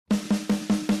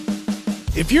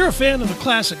If you're a fan of the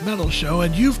Classic Metal Show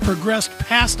and you've progressed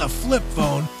past a flip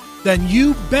phone, then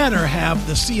you better have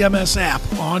the CMS app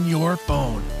on your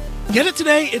phone. Get it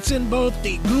today. It's in both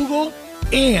the Google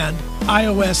and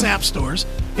iOS app stores.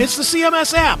 It's the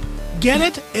CMS app. Get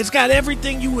it? It's got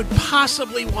everything you would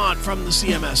possibly want from the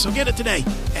CMS. So get it today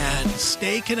and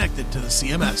stay connected to the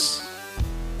CMS.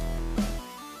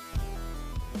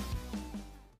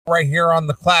 Right here on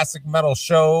the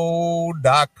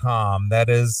ClassicMetalShow.com. That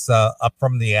is Up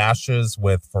From the Ashes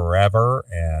with Forever.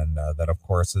 And that, of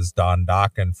course, is Don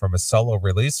Dokken from a solo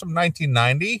release from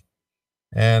 1990.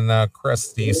 And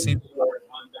Chris, do you see?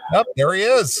 Oh, there he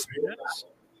is.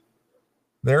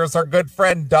 There's our good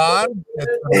friend Don.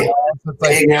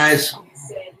 Hey guys.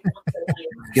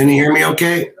 Can you hear me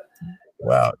okay?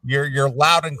 Well, you're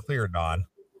loud and clear, Don.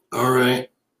 All right.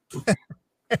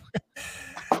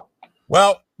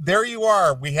 Well, there you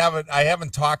are. I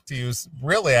haven't talked to you.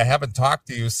 Really, I haven't talked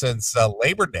to you since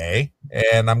Labor Day,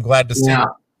 and I'm glad to see. Yeah.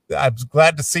 I'm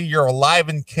glad to see you're alive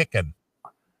and kicking.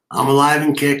 I'm alive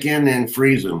and kicking and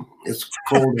freezing. It's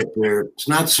cold up there. It's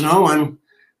not snowing.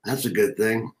 That's a good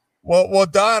thing. Well,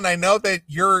 Don, I know that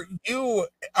you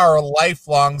are a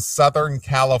lifelong Southern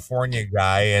California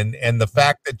guy, and the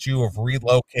fact that you have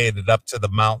relocated up to the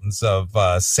mountains of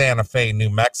Santa Fe, New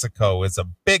Mexico, is a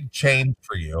big change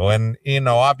for you. And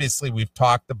obviously, we've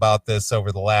talked about this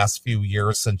over the last few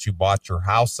years since you bought your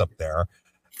house up there.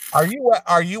 Are you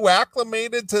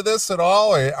acclimated to this at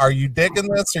all? Or are you digging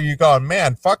this? Or are you going,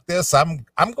 man, fuck this? I'm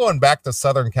going back to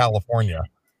Southern California.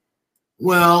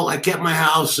 Well, I kept my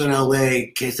house in LA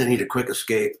in case I need a quick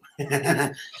escape. So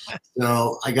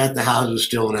I got the houses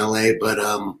still in LA, but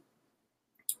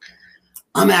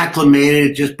I'm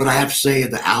acclimated but I have to say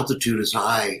the altitude is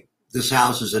high. This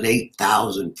house is at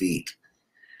 8,000 feet.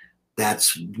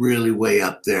 That's really way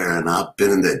up there. And I've been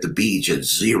in the beach at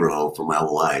 0 for my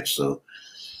whole life. So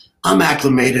I'm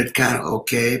acclimated kind of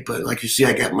okay. But like you see,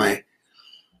 I got my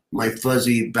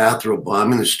fuzzy bathrobe.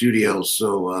 I'm in the studio,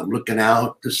 so I'm looking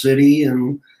out the city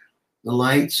and the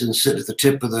lights and sit at the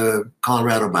tip of the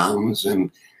Colorado mountains.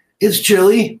 And it's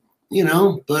chilly,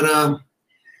 but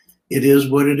it is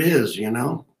what it is,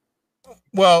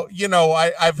 Well,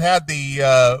 I've had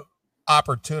the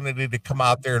opportunity to come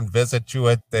out there and visit you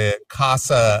at the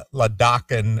Casa La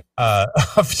Dokken.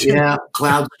 Yeah,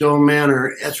 Cloudstone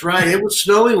Manor. That's right. It was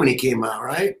snowy when he came out,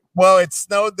 right? Well, it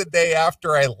snowed the day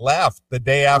after I left, the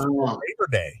day after Labor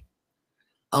Day.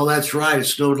 Oh, that's right. It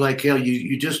snowed like hell.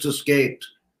 You just escaped.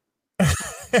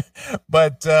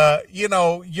 But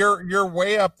you're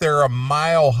way up there, a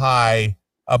mile high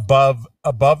above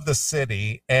the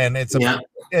city, and it's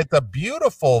a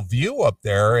beautiful view up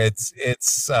there. It's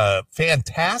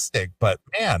fantastic, but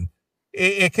man,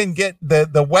 it can get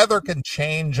the weather can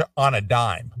change on a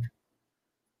dime.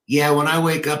 Yeah, when I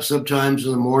wake up sometimes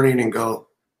in the morning and go,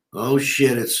 oh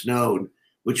shit, it snowed,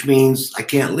 which means I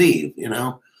can't leave,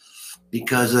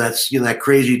 because that's, that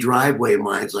crazy driveway of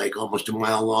mine's like almost a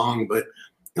mile long. But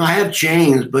I have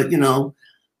chains, but the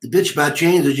bitch about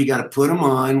chains is you got to put them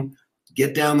on,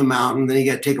 get down the mountain, then you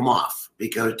got to take them off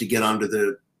because to get onto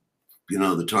the,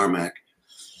 the tarmac.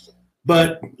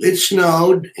 But it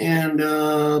snowed, and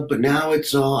but now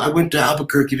it's I went to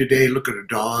Albuquerque today, look at a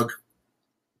dog,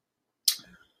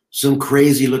 some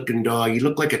crazy looking dog. He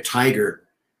looked like a tiger.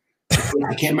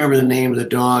 I can't remember the name of the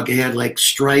dog. It had like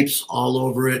stripes all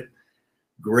over it,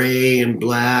 gray and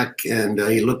black, and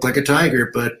he looked like a tiger.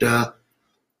 But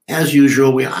as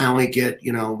usual, I only get,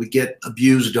 we get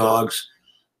abused dogs.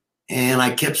 And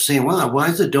I kept saying, wow, why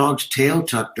is the dog's tail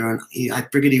tucked in? I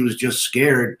figured he was just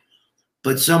scared.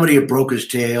 But somebody had broke his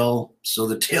tail, so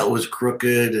the tail was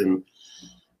crooked, and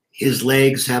his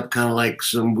legs have kind of like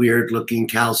some weird-looking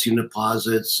calcium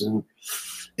deposits. And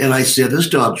I said, this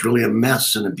dog's really a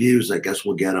mess and abused. I guess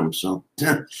we'll get him. So,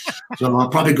 so I'll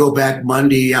probably go back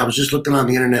Monday. I was just looking on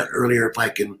the internet earlier if I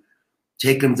can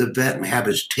take him to the vet and have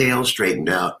his tail straightened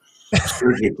out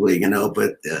surgically,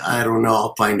 but I don't know.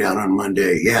 I'll find out on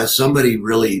Monday. Yeah, somebody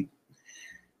really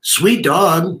sweet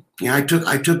dog. Yeah, I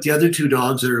took the other 2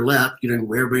 dogs that are left.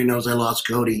 Everybody knows I lost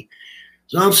Cody.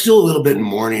 So I'm still a little bit in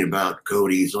mourning about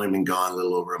Cody. He's only been gone a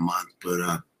little over a month,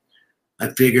 but I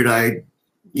figured I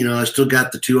still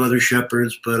got the 2 other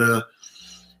shepherds, but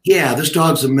yeah, this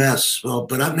dog's a mess. Well,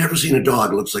 but I've never seen a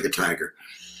dog that looks like a tiger.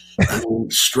 I mean,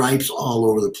 stripes all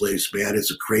over the place, man. It's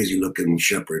a crazy looking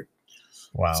shepherd.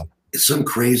 Wow. It's some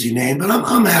crazy name, but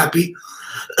I'm happy.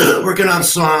 Working on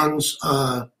songs.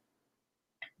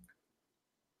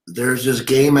 There's this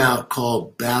game out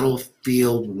called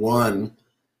Battlefield 1,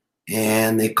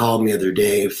 and they called me the other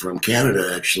day from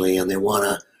Canada, actually, and they want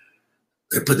to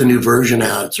they put the new version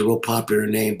out. It's a real popular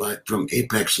name from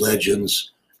Apex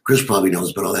Legends. Chris probably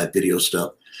knows about all that video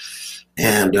stuff.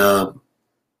 And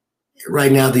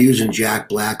right now they're using Jack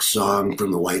Black's song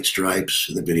from the White Stripes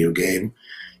in the video game.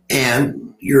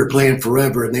 And You're Playing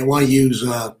Forever, and they want to use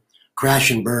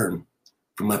Crash and Burn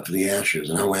from Up to the Ashes.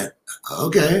 And I went,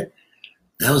 okay,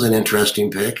 that was an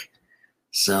interesting pick.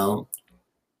 So,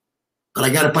 but I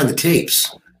got to find the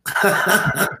tapes.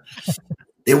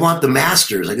 They want the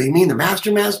masters. Like, you mean the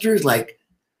masters? Like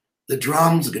the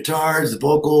drums, the guitars, the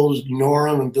vocals,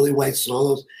 Norum and Billy White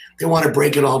solos. They want to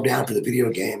break it all down for the video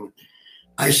game.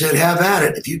 I said, have at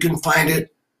it. If you can find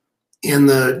it in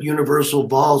the Universal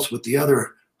vaults with the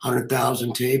other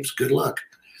 100,000 tapes, good luck.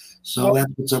 So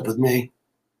that's what's up with me.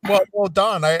 Well,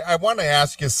 Don, I want to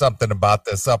ask you something about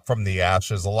this Up from the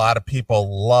Ashes. A lot of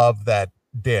people love that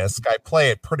disc. I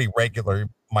play it pretty regularly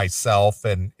myself,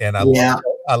 and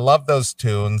I love those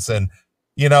tunes. And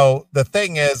you know, the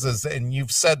thing is, and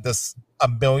you've said this a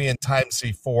million times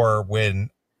before,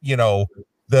 when you know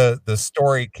the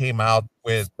story came out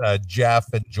with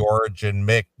Jeff and George and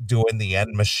Mick doing the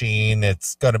End Machine,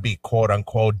 it's going to be quote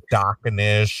unquote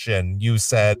Dokken-ish, and you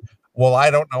said, well,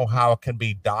 I don't know how it can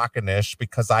be Dokken-ish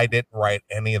because I didn't write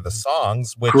any of the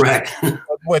songs, which correct.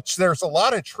 Which there's a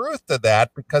lot of truth to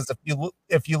that, because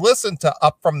if you listen to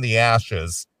Up from the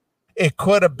Ashes, it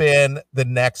could have been the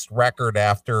next record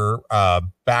after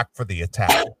Back for the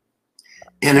Attack.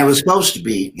 And it was supposed to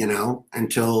be, you know,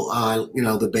 until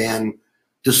the band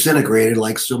disintegrated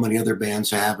like so many other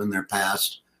bands have in their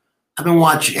past. I've been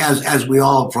watching, as we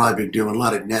all have probably been doing, a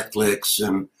lot of Netflix,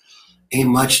 and ain't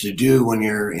much to do when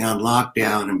you're on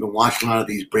lockdown, and been watching a lot of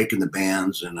these breaking the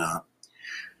bands, and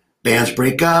bands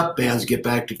break up, bands get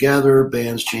back together,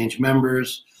 bands change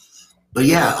members. But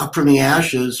yeah, Up from the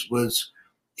Ashes was,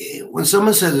 when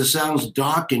someone says it sounds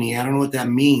Dokken-y, I don't know what that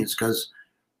means, because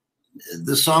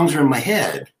the songs are in my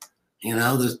head. You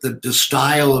know, the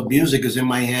style of music is in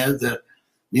my head, the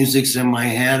music's in my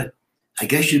head. I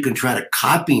guess you can try to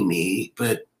copy me,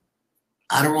 but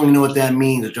I don't really know what that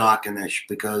means, Dokken-ish,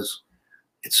 because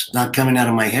it's not coming out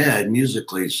of my head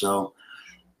musically. So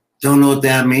don't know what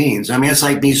that means. I mean, it's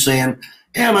like me saying,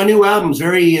 yeah, my new album's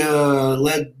very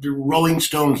Rolling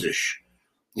Stones-ish.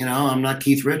 You know, I'm not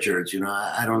Keith Richards. You know,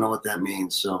 I don't know what that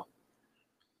means. So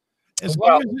as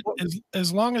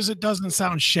long as it doesn't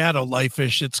sound Shadow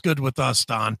Life-ish, it's good with us,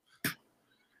 Don.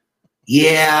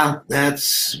 Yeah,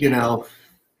 that's, you know,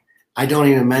 I don't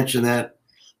even mention that.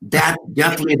 That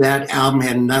definitely, that album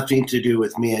had nothing to do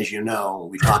with me, as you know.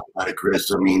 We talked about it,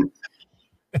 Chris. I mean,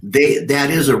 that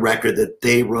is a record that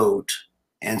they wrote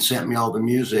and sent me all the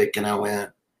music, and I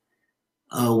went,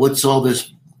 what's all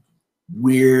this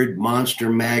weird Monster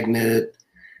Magnet,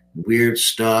 weird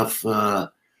stuff? And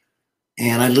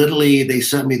I literally, they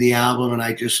sent me the album, and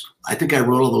I think I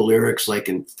wrote all the lyrics like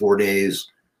in 4 days,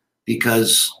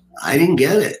 because I didn't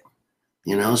get it,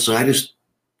 you know? So I just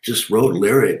wrote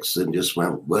lyrics and just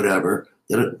went, whatever.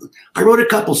 Then I wrote a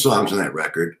couple songs on that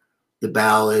record, the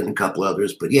ballad and a couple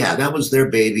others, but yeah, that was their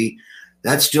baby.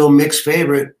 That's still Mick's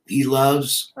favorite. He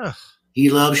loves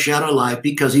Shadow Life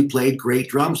because he played great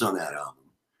drums on that album.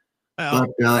 But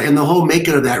and the whole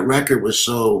making of that record was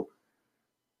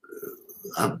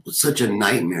such a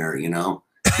nightmare, you know.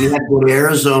 We had to go to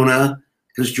Arizona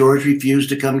because George refused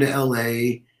to come to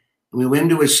LA. And we went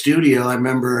into a studio, I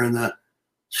remember, and the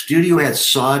studio had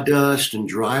sawdust and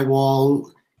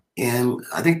drywall, and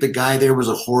I think the guy there was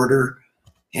a hoarder.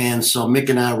 And so Mick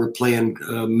and I were playing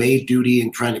maid duty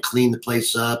and trying to clean the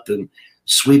place up and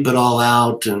sweep it all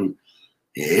out. And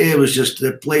it was just,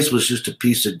 the place was just a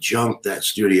piece of junk, that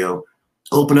studio.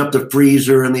 Open up the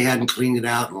freezer, and they hadn't cleaned it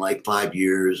out in like 5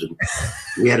 years. And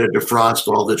we had to defrost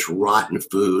all this rotten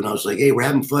food. And I was like, hey, we're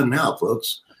having fun now,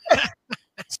 folks.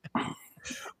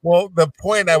 Well, the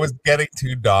point I was getting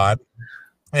to, Don,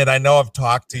 and I know I've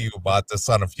talked to you about this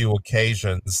on a few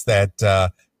occasions,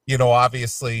 that, you know,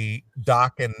 obviously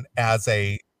Dokken as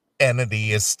a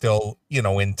entity is still, you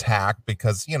know, intact,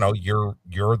 because, you know, you're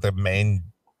the main,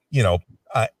 you know,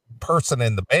 person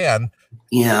in the band.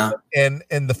 Yeah. And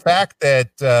the fact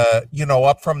that, you know,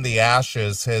 Up from the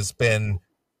Ashes has been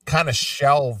kind of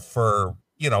shelved for,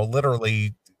 you know,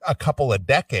 literally a couple of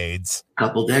decades.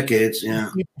 Yeah.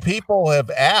 People have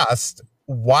asked,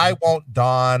 why won't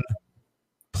Don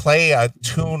play a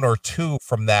tune or two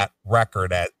from that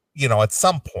record at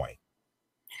some point?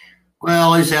 Well, I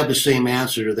always have the same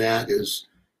answer to that is,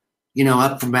 you know,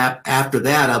 after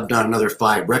that, I've done another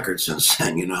 5 records since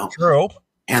then, you know. True.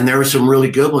 And there were some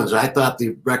really good ones. I thought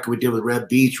the record we did with Red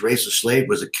Beach, Race of Slave,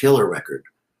 was a killer record.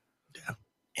 Yeah.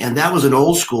 And that was an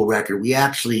old school record. We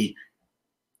actually,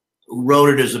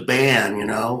 wrote it as a band.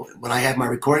 When I had my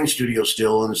recording studio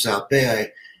still in the South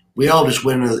Bay, we all just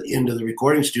went into the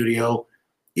recording studio,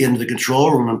 into the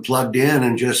control room, and plugged in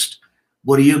and just,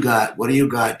 what do you got? What do you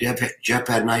got? Jeff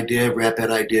had an idea, Rap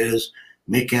had ideas,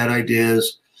 Mick had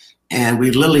ideas, and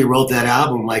we literally wrote that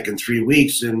album like in 3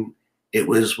 weeks, and it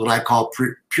was what I call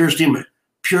pure stream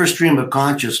of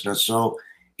consciousness. So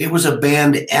it was a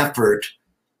band effort,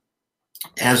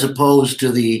 as opposed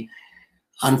to the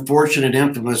unfortunate,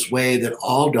 infamous way that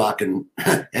all Dokken,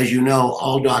 as you know,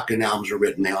 all Dokken albums are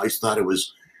written. They always thought it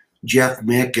was Jeff,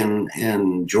 Mick,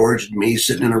 and George and me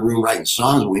sitting in a room writing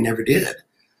songs, but we never did.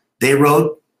 They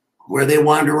wrote where they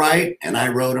wanted to write, and I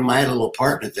wrote in my little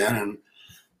apartment then, and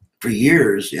for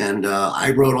years. And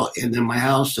I wrote in my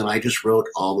house, and I just wrote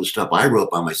all the stuff I wrote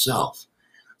by myself.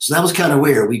 So that was kind of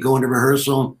weird. We go into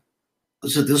rehearsal. I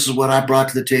said, this is what I brought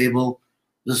to the table.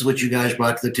 This is what you guys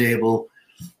brought to the table.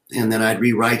 And then I'd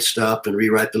rewrite stuff and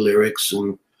rewrite the lyrics.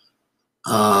 And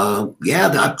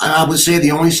I would say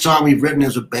the only song we've written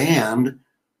as a band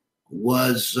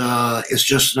was It's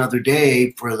Just Another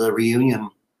Day for the reunion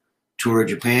tour of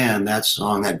Japan. That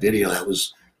song, that video, that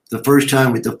was the first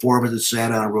time the four of us had sat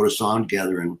down and wrote a song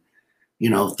together in,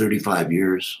 35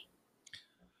 years.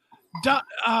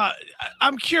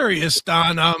 I'm curious,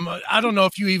 Don. I don't know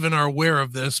if you even are aware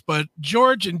of this, but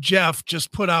George and Jeff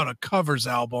just put out a covers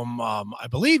album, I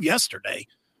believe yesterday.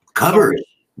 Covers,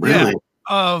 really? Yeah,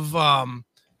 of and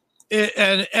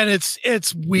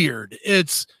it's weird.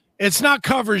 It's not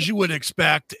covers you would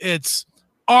expect. It's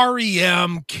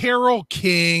REM, Carole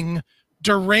King,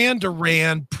 Duran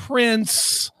Duran,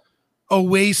 Prince,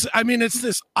 Oasis. I mean, it's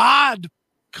this odd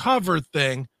cover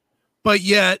thing, but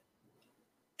yet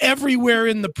everywhere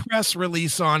in the press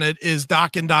release on it is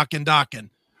Dokken, Dokken, Dokken.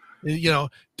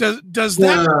 Does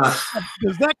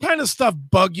that kind of stuff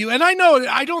bug you? And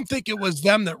I don't think it was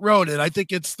them that wrote it. I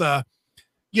think it's the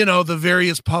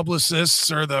various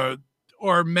publicists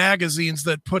or magazines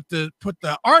that put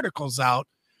the articles out.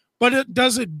 But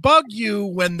does it bug you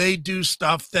when they do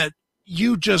stuff that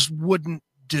you just wouldn't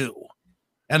do?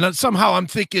 And somehow I'm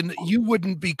thinking you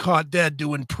wouldn't be caught dead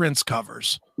doing Prince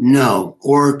covers. No,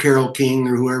 or Carole King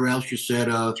or whoever else you said.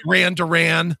 Duran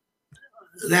Duran.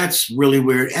 That's really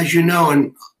weird. As you know,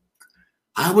 and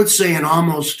I would say in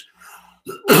almost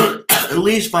at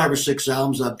least 5 or 6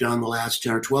 albums I've done the last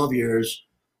 10 or 12 years,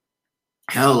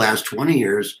 hell, the last 20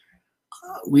 years,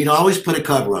 we'd always put a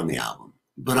cover on the album.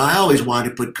 But I always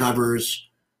wanted to put covers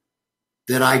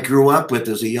that I grew up with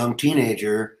as a young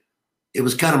teenager. It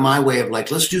was kind of my way of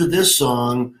like, let's do this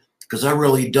song because I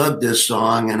really dug this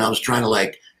song, and I was trying to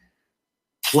like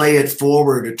play it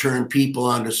forward to turn people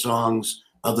onto songs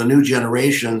of the new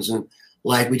generations. And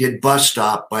like we did Bus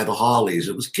Stop by the Hollies.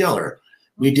 It was killer.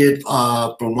 We did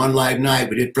from One Live Night.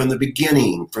 We did From the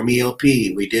Beginning from ELP.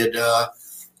 We did,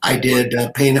 I did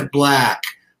Paint It Black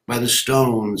by the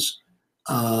Stones.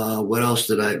 What else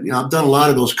did I, I've done a lot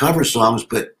of those cover songs,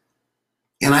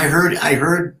 and I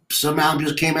heard some album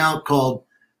just came out called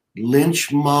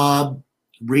Lynch Mob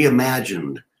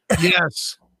Reimagined.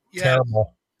 Yes.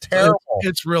 Terrible.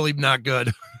 It's really not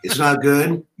good. It's not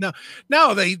good.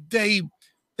 No, they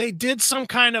did some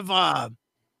kind of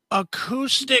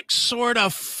acoustic sort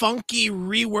of funky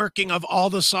reworking of all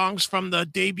the songs from the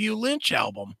debut Lynch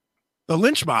album, the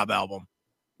Lynch Mob album.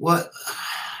 What?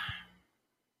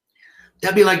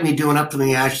 That'd be like me doing Up from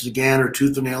the Ashes again, or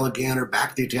Tooth and Nail again, or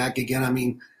Back the Attack again. I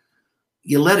mean,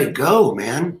 you let it go,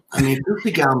 man. I mean,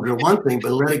 acoustic albums are one thing,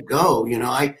 but let it go.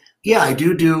 I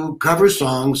do cover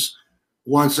songs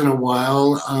once in a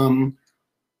while.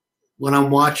 When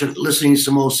I'm listening to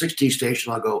some old 60s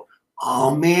station, I'll go,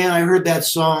 oh man, I heard that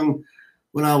song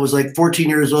when I was like 14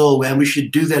 years old, man. We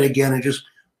should do that again and just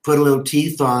put a little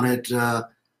teeth on it.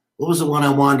 What was the one I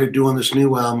wanted to do on this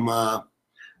new album?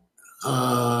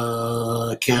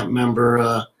 I can't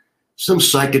remember, some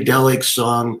psychedelic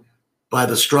song by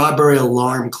the Strawberry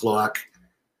Alarm Clock.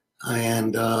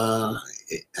 And I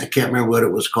can't remember what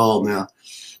it was called now,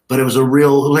 but it was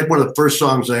like one of the first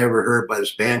songs I ever heard by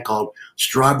this band called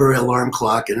Strawberry Alarm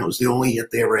Clock. And it was the only hit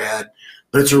they ever had,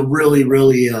 but it's a really,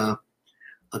 really, a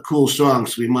cool song.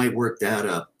 So we might work that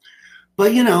up,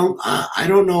 but I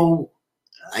don't know.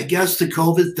 I guess the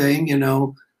COVID thing,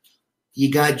 you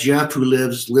got Jeff, who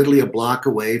lives literally a block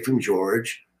away from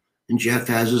George, and Jeff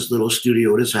has his little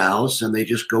studio at his house, and they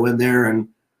just go in there. And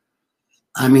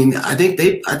I mean, I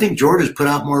think George has put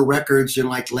out more records in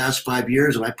like the last 5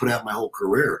 years than I put out my whole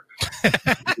career.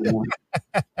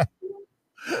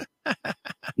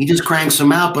 He just cranks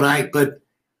them out, but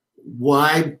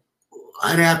why?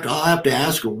 I'll have to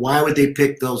ask him, why would they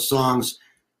pick those songs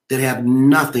that have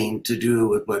nothing to do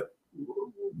with what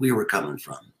we were coming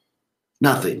from?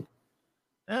 Nothing.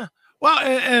 Yeah. Well,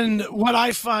 and what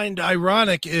I find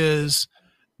ironic is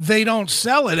they don't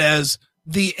sell it as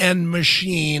the End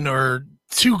Machine or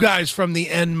two guys from the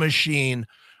End Machine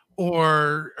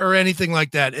or anything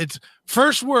like that. It's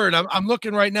first word. I'm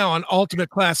looking right now on Ultimate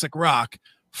Classic Rock.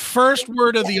 First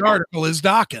word of the article is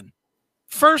Dokken.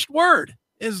 First word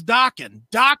is Dokken.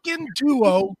 Dokken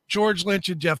duo, George Lynch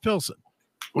and Jeff Pilson.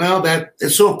 Well,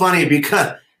 it's so funny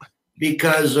because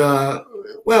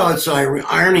well, it's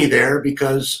irony there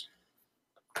because,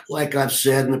 like I've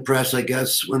said in the press, I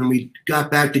guess when we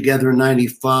got back together in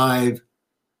 '95,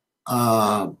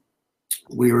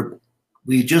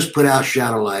 we just put out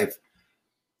Shadow Life,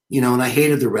 and I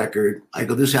hated the record. I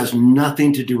go, this has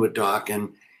nothing to do with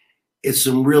Dokken. It's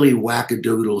some really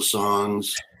wackadoodle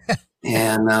songs,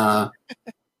 and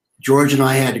George and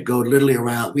I had to go literally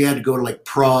around. We had to go to like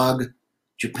Prague,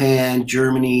 Japan,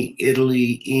 Germany,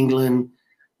 Italy, England.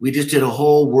 We just did a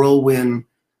whole whirlwind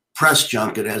press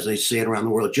junket, as they say it around the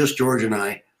world, just George and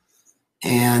I.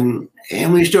 And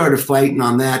we started fighting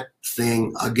on that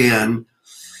thing again.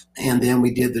 And then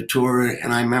we did the tour.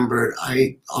 And I remember,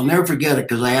 I'll never forget it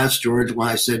because I asked George when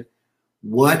I said,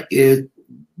 what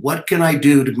can I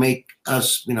do to make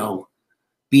us,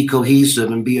 be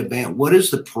cohesive and be a band? What is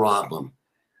the problem?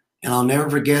 And I'll never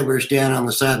forget, we were standing on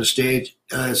the side of the stage,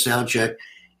 sound check,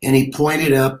 and he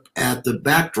pointed up at the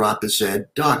backdrop that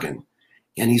said Dokken.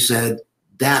 And he said,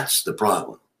 that's the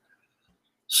problem.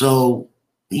 So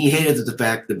he hated the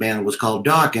fact the band was called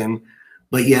Dokken,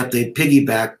 but yet they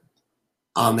piggybacked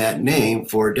on that name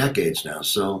for decades now.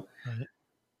 So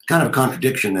kind of a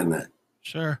contradiction in that.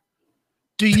 Sure.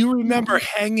 Do you remember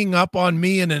hanging up on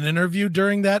me in an interview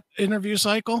during that interview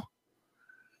cycle?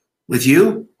 With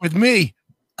you? With me.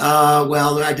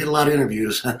 Well, I did a lot of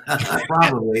interviews.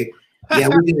 Probably. Yeah,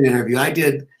 we did an interview.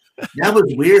 That was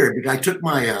weird because I can't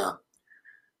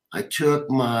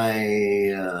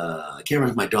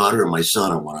remember my daughter or my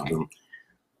son on one of them.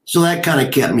 So that kind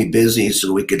of kept me busy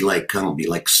so we could kind of be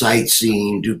like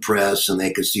sightseeing, do press, and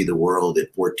they could see the world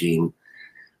at 14.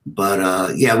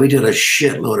 But yeah, we did a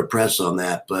shitload of press on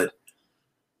that. But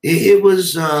it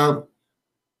was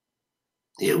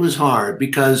hard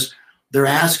because they're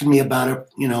asking me about it,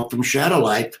 from Shadow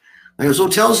Life. I go, so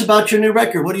tell us about your new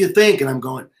record. What do you think? And I'm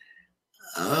going,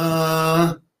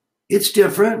 it's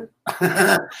different.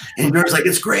 And George's like,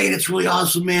 it's great. It's really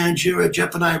awesome, man.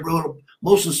 Jeff and I wrote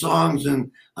most of the songs. And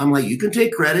I'm like, you can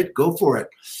take credit. Go for it.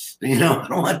 I don't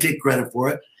want to take credit for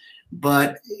it.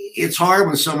 But it's hard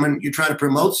when you try to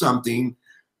promote something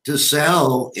to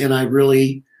sell. And I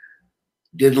really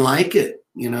didn't like it.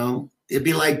 It'd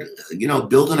be like,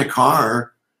 building a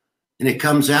car. And it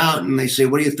comes out and they say,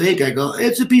 what do you think? I go,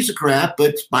 it's a piece of crap,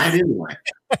 but buy it anyway.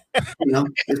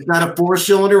 It's got a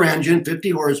 4-cylinder engine, 50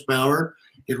 horsepower.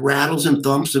 It rattles and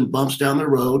thumps and bumps down the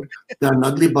road. Got an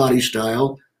ugly body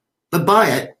style, but buy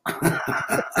it.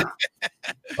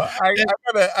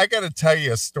 I gotta tell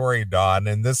you a story, Don,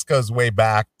 and this goes way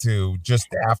back to just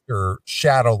after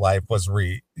Shadow Life was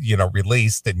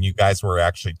released and you guys were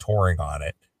actually touring on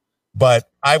it. But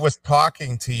I was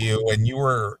talking to you, and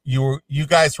you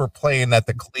guys were playing at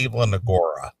the Cleveland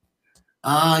Agora.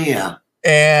 Yeah.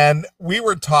 And we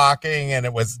were talking, and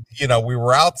it was, we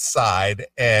were outside,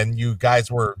 and you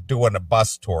guys were doing a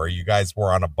bus tour. You guys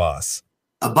were on a bus.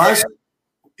 A bus? And,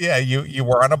 yeah, you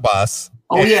were on a bus.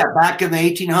 Oh, yeah, back in the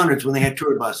 1800s when they had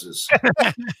tour buses.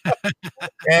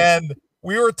 And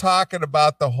we were talking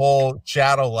about the whole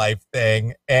Shadow Life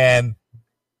thing, and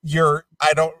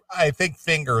I think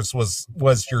Fingers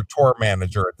was your tour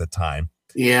manager at the time.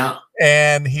 Yeah.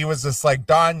 And he was just like,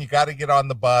 Don, you got to get on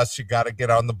the bus. You got to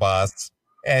get on the bus.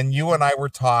 And you and I were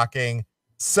talking.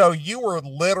 So you were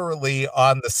literally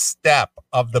on the step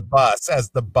of the bus as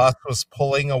the bus was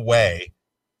pulling away,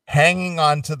 hanging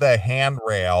onto the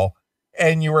handrail.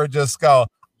 And you were just go,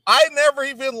 I never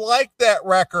even liked that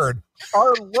record.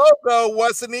 Our logo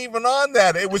wasn't even on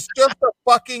that. It was just a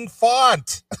fucking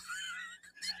font.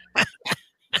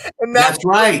 And that's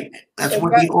right.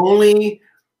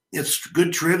 It's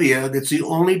good trivia. That's the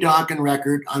only Dokken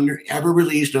record ever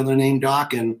released under the name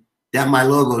Dokken that my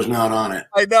logo is not on it.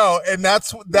 I know. And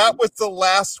that was the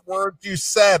last word you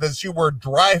said as you were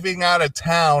driving out of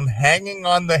town, hanging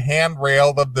on the handrail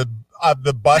of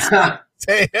the bus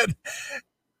saying,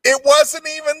 it wasn't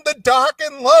even the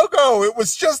Dokken logo. It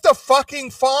was just a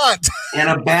fucking font. And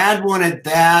a bad one at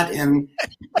that. And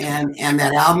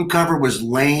that album cover was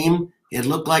lame. It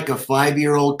looked like a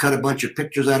 5-year-old cut a bunch of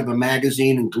pictures out of a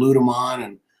magazine and glued them on.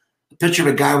 And a picture of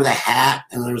a guy with a hat,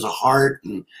 and there was a heart.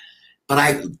 But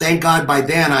I thank God by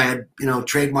then I had,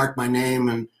 trademarked my name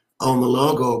and owned the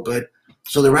logo. But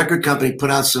so the record company put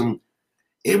out some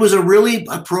It was a really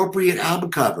appropriate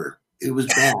album cover. It was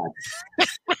bad.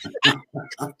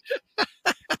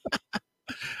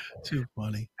 Too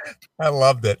funny. I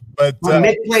loved it. But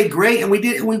Mick played great, and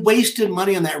we wasted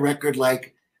money on that record.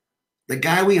 Like the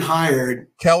guy we hired,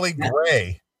 Kelly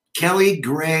Gray. Kelly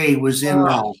Gray was in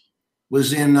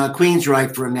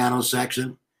Queensryche for a nano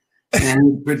section,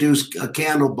 and he produced a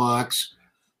Candlebox.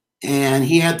 And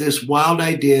he had this wild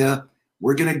idea: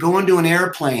 we're going to go into an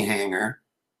airplane hangar,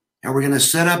 and we're going to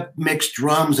set up mixed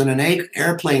drums in an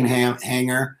airplane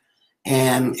hangar,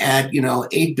 and at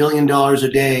 $8 billion a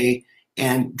day,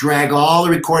 and drag all the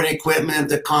recording equipment,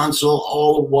 the console,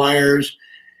 all the wires.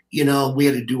 We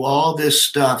had to do all this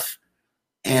stuff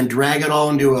and drag it all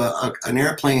into an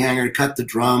airplane hangar to cut the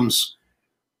drums.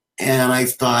 And I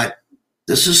thought,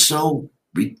 this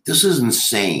is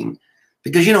insane,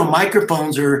 because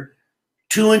microphones are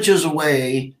 2 inches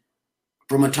away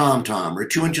from a tom-tom or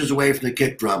 2 inches away from the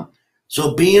kick drum.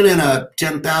 So being in a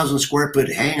 10,000 square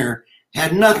foot hangar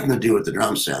had nothing to do with the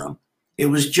drum sound. It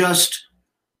was just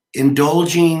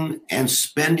indulging and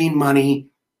spending money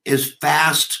as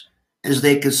fast as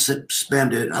they could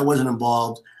spend it. I wasn't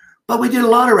involved, but we did a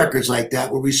lot of records like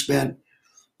that where we spent,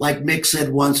 like Mick said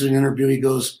once in an interview, he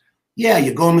goes, yeah,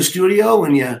 you go in the studio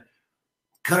and you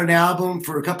cut an album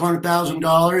for a couple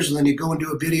 $100,000, and then you go and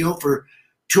do a video for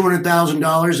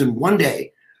 $200,000 in one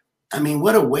day. I mean,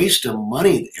 what a waste of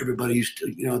money everybody used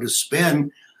to, to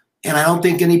spend. And I don't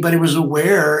think anybody was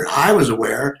aware. I was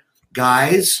aware,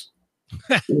 guys,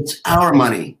 it's our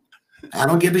money. I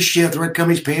don't give a shit. The record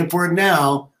company's paying for it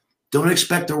now. Don't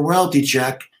expect a royalty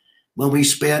check when we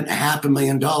spent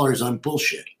 $500,000 on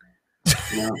bullshit.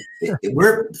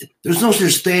 There's no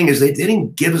such thing as they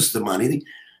didn't give us the money.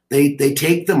 They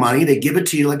take the money, they give it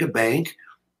to you like a bank,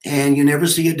 and you never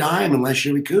see a dime unless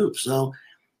you recoup. So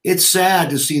it's sad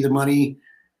to see the money.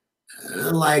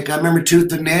 Like I remember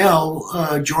Tooth and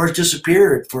Nail, George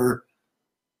disappeared for,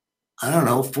 I don't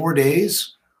know, 4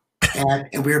 days.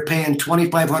 And we were paying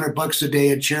 $2,500 a day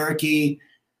at Cherokee,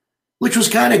 which was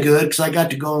kind of good because I got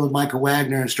to go with Michael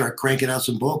Wagner and start cranking out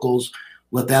some vocals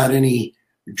without any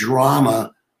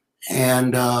drama.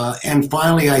 And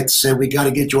finally I said, we got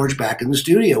to get George back in the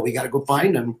studio. We got to go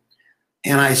find him.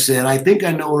 And I said, I think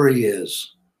I know where he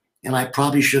is. And I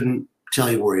probably shouldn't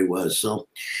tell you where he was. So,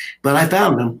 but I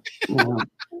found him.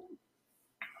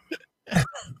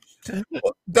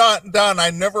 Don,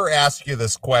 I never asked you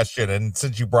this question, and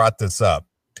since you brought this up,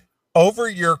 over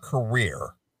your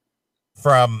career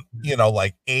from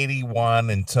like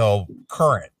 81 until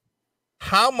current,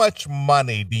 how much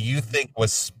money do you think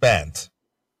was spent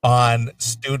on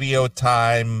studio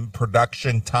time,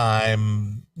 production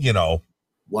time,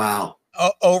 Wow,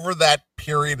 over that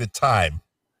period of time?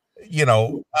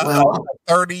 Well, a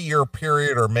 30-year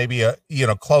period, or maybe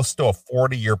close to a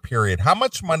 40-year period. How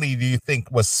much money do you think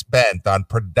was spent on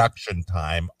production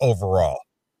time overall?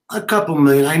 a couple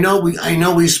million. I know we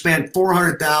spent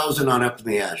 $400,000 on Up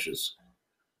from the Ashes.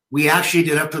 We actually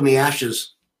did Up from the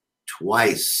Ashes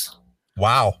twice.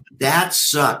 Wow, that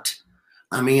sucked.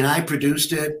 I mean, I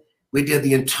produced it. We did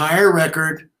the entire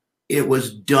record. It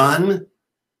was done.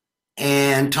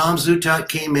 And Tom Zutaut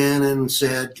came in and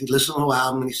said, listen to the whole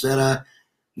album. And he said, I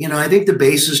think the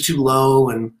bass is too low.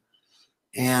 And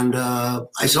I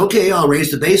said, okay, I'll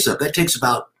raise the bass up. That takes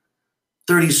about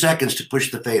 30 seconds to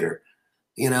push the fader,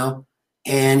 And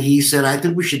he said, I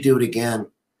think we should do it again.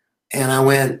 And I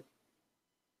went,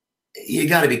 you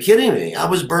got to be kidding me. I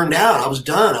was burned out. I was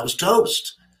done. I was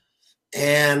toast.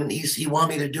 And he wanted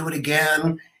me to do it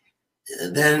again.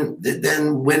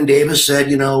 Then Wynn Davis said,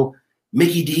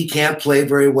 Mickey D can't play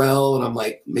very well. And I'm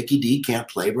like, Mickey D can't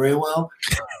play very well?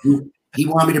 He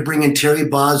wanted me to bring in Terry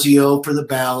Bozzio for the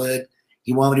ballad.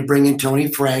 He wanted me to bring in Tony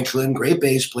Franklin, great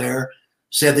bass player.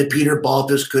 Said that Peter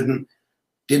Baltus didn't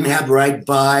have the right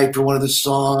vibe for one of the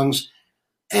songs.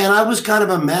 And I was kind of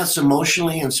a mess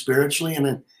emotionally and spiritually.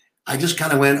 And I just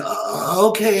kind of went,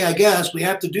 okay, I guess we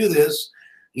have to do this,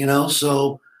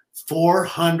 So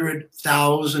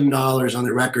 $400,000 on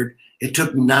the record. It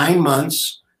took 9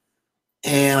 months.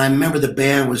 And I remember the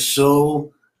band was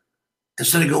so,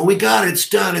 instead of going, we got it, it's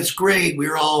done, it's great. We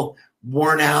were all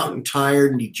worn out and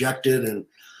tired and dejected, and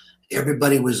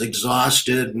everybody was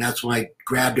exhausted. And that's when I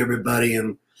grabbed everybody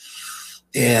and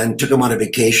took them on a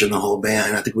vacation, the whole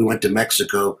band. I think we went to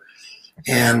Mexico.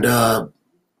 And, a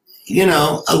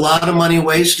lot of money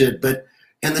wasted.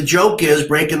 And the joke is,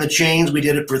 Breaking the Chains, we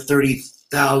did it for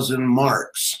 30,000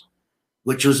 marks,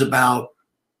 which was about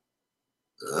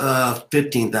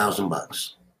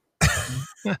 $15,000.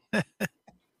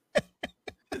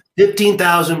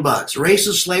 $15,000. Race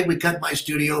of Slave, we cut my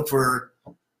studio for,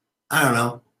 I don't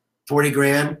know, 40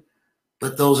 grand.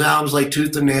 But those albums like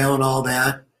Tooth and Nail and all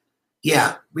that,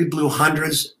 yeah, we blew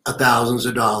hundreds of thousands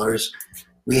of dollars.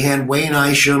 We had Wayne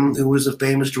Isham, who was a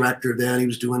famous director then. He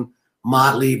was doing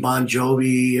Motley, Bon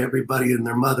Jovi, everybody and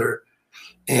their mother.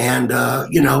 And,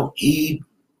 he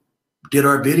did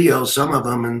our videos, some of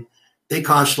them, and they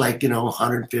cost like,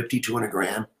 150, 200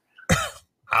 grand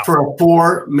for a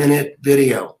 4-minute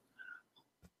video.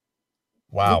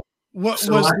 Wow. What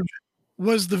so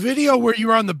was the video where you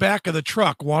were on the back of the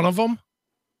truck one of them?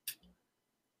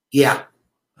 Yeah.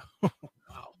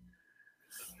 Wow.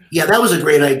 Yeah, that was a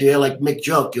great idea. Like Mick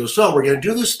joke, so we're going to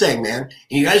do this thing, man, and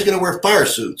you guys are going to wear fire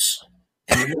suits,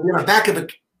 and you're going to be on the back of a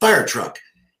fire truck,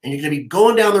 and you're going to be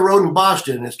going down the road in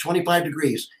Boston, and it's 25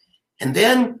 degrees. And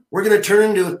then we're going to turn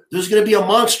into, there's going to be a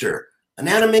monster. An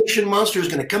animation monster is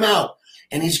going to come out,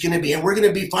 and we're going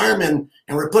to be firemen,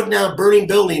 and we're putting out a burning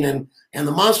building, and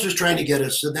the monster's trying to get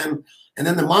us. And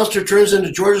then the monster turns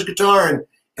into George's guitar,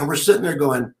 and we're sitting there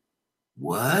going,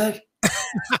 what?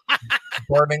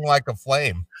 Burning like a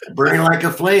flame. Burning like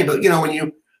a flame. But, when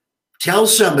you tell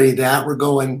somebody that, we're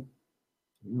going,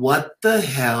 what the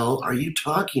hell are you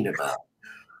talking about?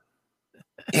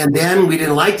 And then we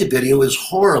didn't like the video. It was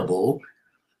horrible.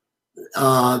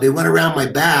 They went around my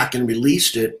back and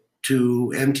released it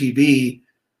to MTV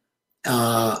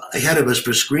ahead of us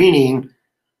for screening.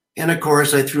 And, of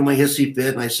course, I threw my hissy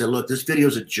fit, and I said, look, this video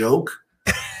is a joke.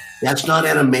 That's not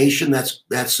animation. That's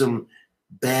some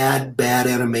bad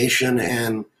animation.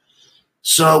 And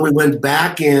so we went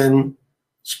back in,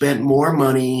 spent more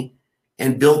money,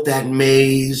 and built that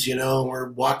maze.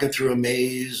 We're walking through a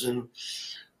maze, and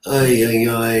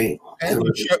and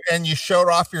you showed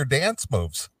off your dance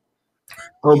moves.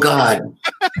 Oh God.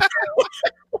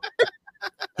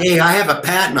 Hey, I have a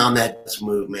patent on that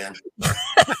move, man.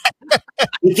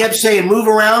 He kept saying, move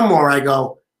around more. I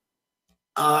go,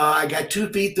 I got 2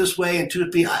 feet this way and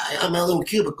 2 feet. I'm in a little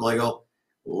cubicle. I go,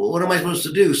 well, what am I supposed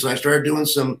to do? So I started doing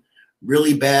some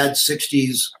really bad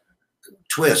 60s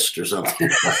twist or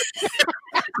something.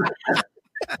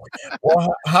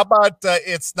 Well, how about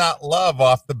It's Not Love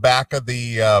off the back of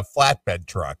the flatbed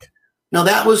truck? Now,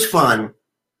 that was fun.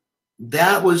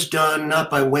 That was done not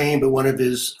by Wayne, but one of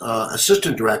his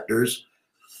assistant directors.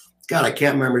 God, I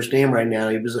can't remember his name right now.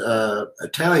 He was an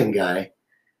Italian guy,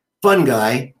 fun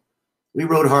guy. We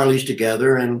rode Harleys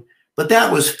together, but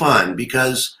that was fun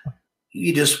because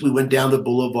we went down the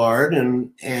boulevard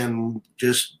and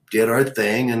just did our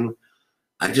thing. And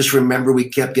I just remember we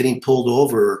kept getting pulled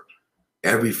over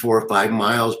every 4 or 5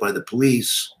 miles by the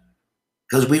police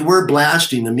because we were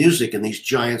blasting the music and these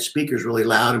giant speakers really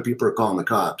loud, and people are calling the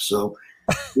cops. So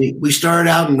we started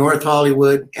out in North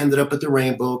Hollywood, ended up at the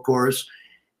Rainbow, of course.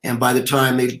 And by the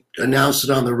time they announced it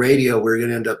on the radio, we were going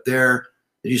to end up there.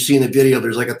 As you see in the video,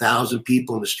 there's like 1,000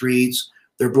 people in the streets.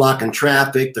 They're blocking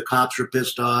traffic. The cops are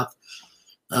pissed off.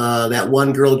 That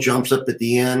one girl jumps up at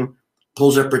the end,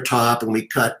 pulls up her top, and we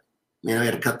cut. I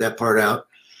had to cut that part out.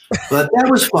 But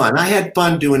that was fun. I had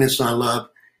fun doing It's Not Love.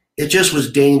 It just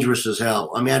was dangerous as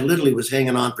hell. I mean, I literally was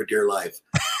hanging on for dear life.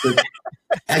 But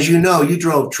as you know, you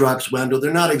drove trucks, Wendell.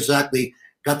 They're not exactly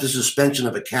got the suspension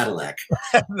of a Cadillac.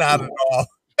 Not at all.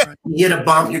 You hit a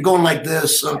bump, you're going like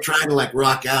this. I'm trying to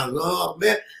rock out. Oh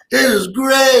man, this is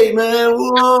great, man.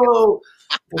 Whoa.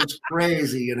 It's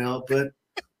crazy, But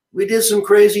we did some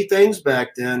crazy things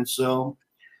back then. So,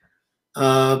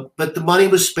 but the money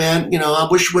was spent. I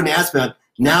wish you wouldn't ask about it.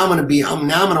 Now I'm going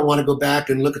to want to go back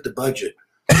and look at the budget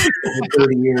in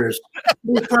 30 years.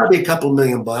 It's probably a couple $1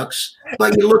 million.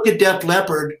 But you look at Def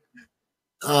Leppard,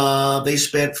 they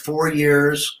spent 4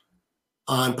 years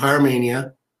on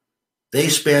Pyromania. They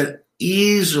spent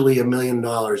easily $1 million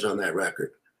on that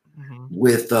record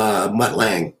with Mutt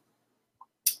Lange.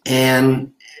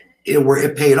 And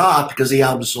it paid off because the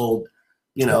album sold,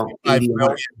 5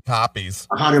 million copies.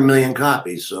 100 million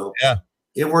copies. So yeah,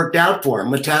 it worked out for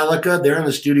them. Metallica, they're in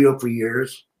the studio for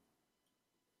years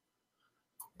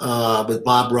with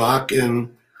Bob Rock.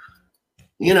 And,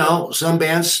 some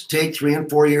bands take 3 and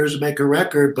 4 years to make a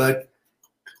record. But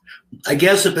I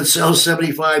guess if it sells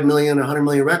 75 million, 100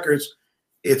 million records,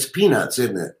 it's peanuts,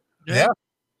 isn't it? Yeah.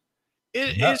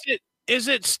 Is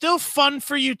it still fun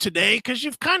for you today? Because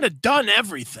you've kind of done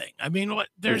everything. I mean,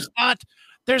 there's not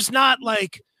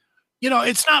like,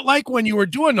 it's not like when you were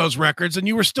doing those records and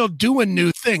you were still doing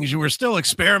new things. You were still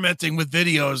experimenting with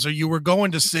videos, or you were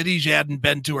going to cities you hadn't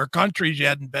been to, or countries you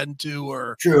hadn't been to,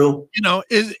 or true.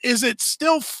 Is it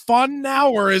still fun now,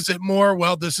 or is it more,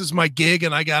 well, this is my gig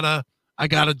and I gotta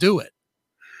do it?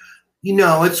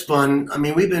 It's fun. I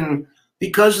mean,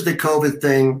 because of the COVID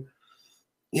thing,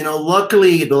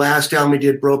 luckily the last time we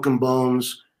did Broken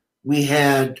Bones, we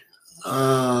had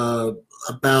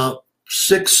about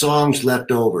 6 songs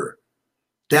left over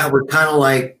that were kind of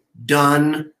like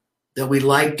done, that we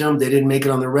liked them. They didn't make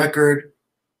it on the record.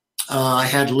 I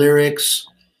had lyrics.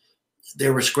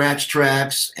 There were scratch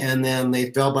tracks, and then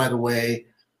they fell by the way.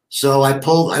 So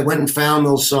I went and found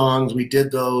those songs. We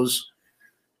did those,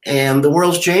 and the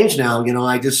world's changed now. You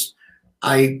know,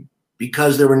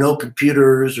 because there were no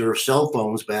computers or cell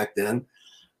phones back then,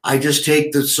 I just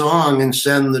take the song and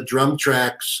send the drum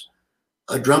tracks,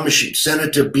 a drum machine, send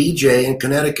it to BJ in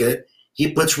Connecticut.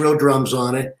 He puts real drums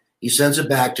on it. He sends it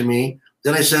back to me.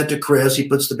 Then I send it to Chris. He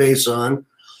puts the bass on.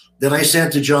 Then I sent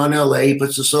it to John L.A. He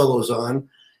puts the solos on.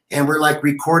 And we're like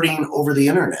recording over the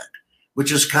internet,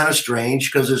 which is kind of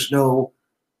strange because there's no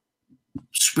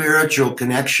spiritual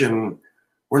connection.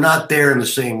 We're not there in the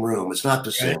same room. It's not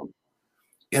the same.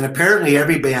 And apparently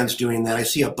every band's doing that. I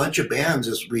see a bunch of bands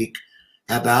this week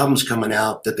have albums coming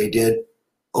out that they did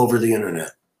over the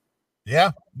internet.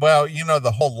 Yeah. Well, you know,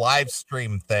 the whole live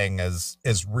stream thing is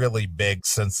really big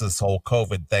since this whole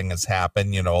COVID thing has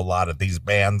happened. You know, a lot of these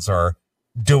bands are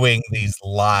doing these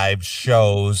live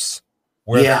shows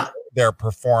where they're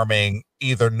performing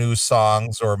either new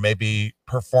songs or maybe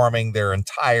performing their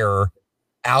entire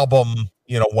album,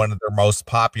 you know, one of their most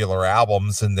popular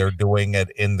albums, and they're doing it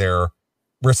in their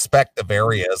respective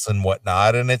areas and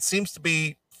whatnot. And it seems to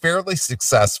be fairly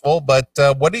successful, but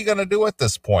what are you going to do at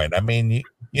this point? I mean,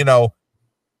 you know,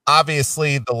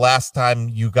 obviously the last time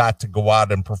you got to go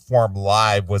out and perform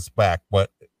live was back, what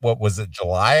was it,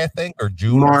 July, I think, or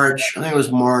June? March. I think it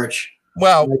was March.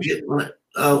 Well,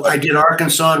 I did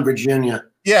Arkansas and Virginia.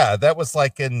 Yeah, that was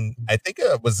like I think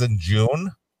it was in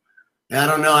June. I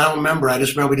don't know. I don't remember. I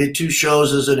just remember we did 2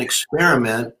 shows as an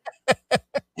experiment.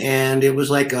 And it was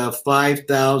like a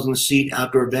 5,000 seat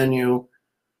outdoor venue.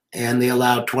 And they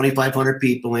allowed 2,500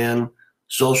 people in,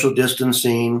 social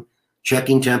distancing,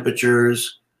 checking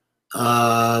temperatures.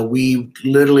 We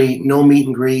literally, no meet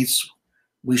and greets.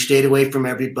 We stayed away from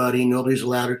everybody. Nobody's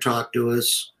allowed to talk to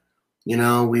us. You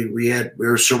know, we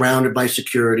were surrounded by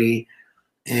security,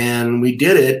 and we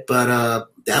did it, but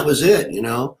that was it, you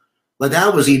know. But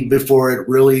that was even before it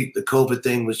really, the COVID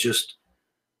thing was just,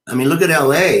 I mean, look at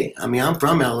LA. I mean, I'm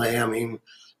from LA. I mean,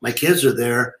 my kids are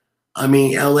there. I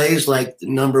mean, LA's like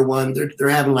number one. They're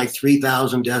having like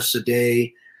 3,000 deaths a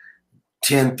day,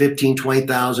 10, 15,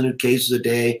 20,000 new cases a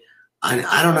day.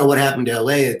 I don't know what happened to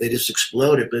LA. They just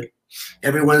exploded, but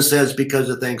everyone says because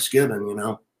of Thanksgiving, you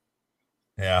know?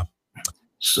 Yeah.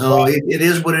 So it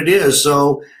is what it is.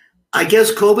 So I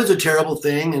guess COVID's a terrible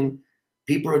thing, and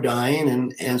people are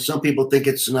dying, and some people think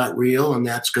it's not real, and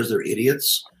that's because they're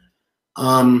idiots.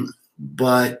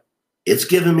 But it's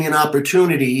given me an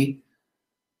opportunity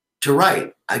to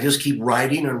write. I just keep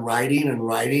writing and writing and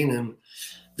writing, and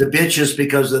the bitch is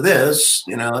because of this,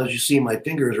 you know, as you see, my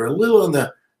fingers are a little on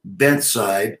the bent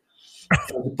side,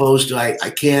 as opposed to I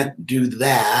can't do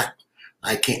that.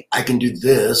 I can do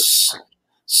this.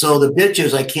 So the bitch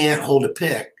is I can't hold a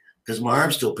pick because my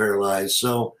arm's still paralyzed.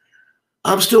 So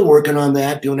I'm still working on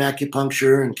that, doing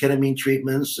acupuncture and ketamine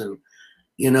treatments and,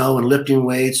 you know, and lifting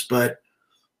weights, but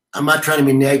I'm not trying to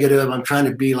be negative. I'm trying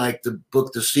to be like the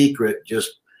book, The Secret,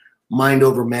 just mind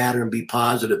over matter and be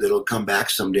positive. It'll come back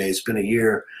someday. It's been a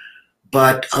year.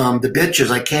 But the bitch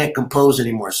is I can't compose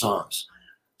any more songs.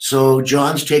 So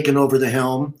John's taken over the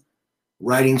helm,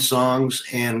 writing songs,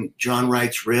 and John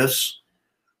writes riffs.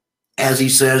 As he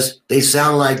says, they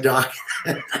sound like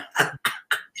Dokken.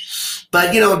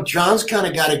 But, you know, John's kind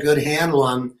of got a good handle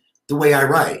on the way I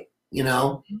write, you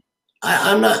know.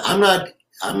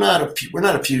 we're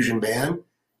not a fusion band.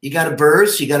 You got a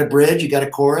verse, you got a bridge, you got a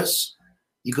chorus.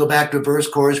 You go back to a verse,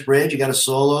 chorus, bridge, you got a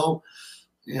solo,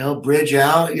 you know, bridge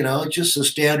out, you know, it's just a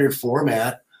standard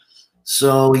format.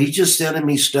 So he's just sending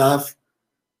me stuff.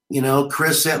 You know,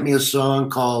 Chris sent me a song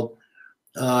called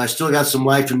I Still Got Some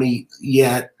Life in Me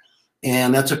Yet.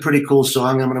 And that's a pretty cool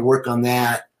song. I'm going to work on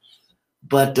that.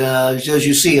 But as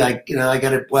you see, I got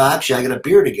a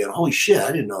beard again. Holy shit,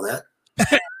 I didn't know that.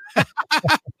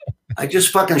 I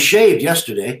just fucking shaved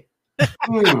yesterday.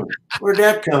 Where'd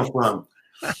that come from?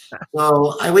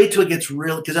 So I wait till it gets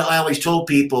real, because I always told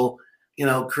people, you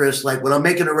know, Chris, like when I'm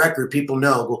making a record, people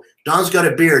know, well, Don's got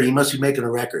a beard. He must be making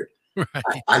a record.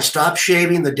 Right. I stopped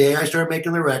shaving the day I started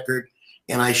making the record,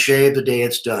 and I shaved the day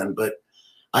it's done. But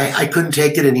I couldn't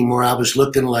take it anymore. I was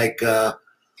looking like,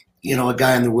 you know, a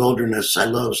guy in the wilderness. I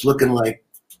was looking like,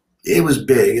 it was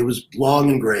big. It was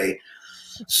long and gray.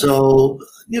 So,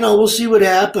 you know, we'll see what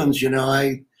happens. You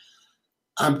know,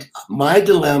 my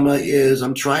dilemma is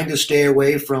I'm trying to stay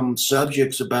away from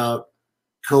subjects about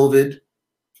COVID,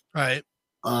 right?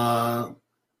 The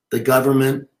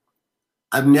government.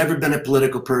 I've never been a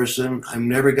political person. I've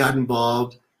never got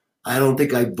involved. I don't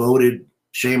think I voted,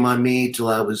 shame on me, till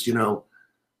I was,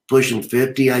 pushing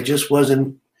 50. I just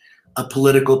wasn't a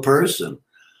political person.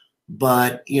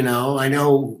 But, I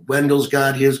know Wendell's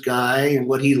got his guy and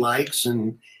what he likes,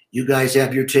 and you guys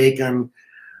have your take on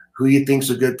who you think's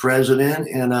a good president,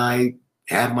 and I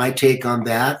have my take on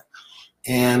that,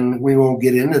 and we won't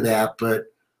get into that. But,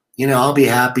 I'll be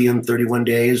happy in 31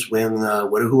 days when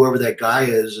whoever that guy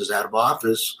is out of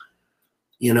office.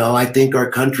 I think our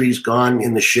country's gone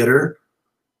in the shitter,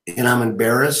 and I'm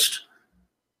embarrassed.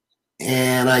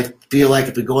 And I feel like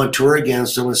if we go on tour again,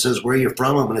 someone says, "Where are you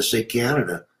from?" I'm going to say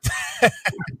Canada.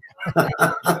 I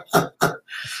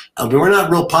mean, we're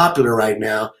not real popular right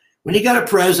now. When you got a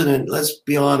president, let's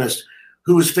be honest,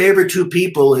 whose favorite two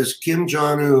people is Kim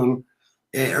Jong-un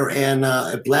and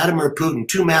Vladimir Putin,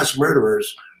 two mass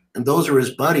murderers, and those are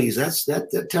his buddies,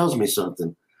 that tells me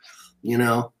something.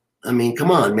 I mean, come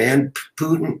on, man.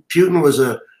 Putin was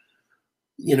a,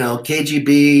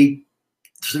 KGB,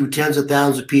 threw tens of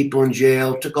thousands of people in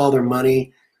jail, took all their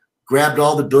money, grabbed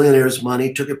all the billionaires'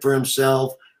 money, took it for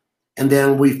himself. And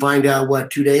then we find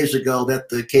out, 2 days ago, that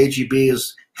the KGB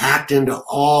has hacked into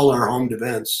all our home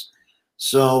defense.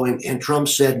 So, and Trump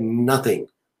said nothing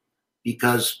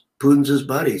because Putin's his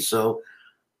buddy. So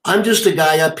I'm just a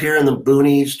guy up here in the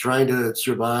boonies trying to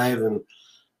survive, and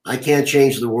I can't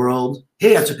change the world.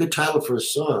 Hey, that's a good title for a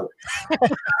song.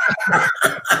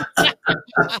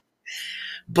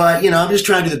 But, I'm just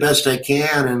trying to do the best I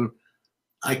can. And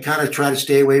I kind of try to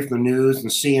stay away from the news and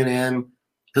CNN,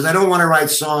 because I don't want to write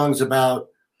songs about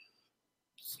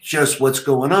just what's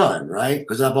going on, right?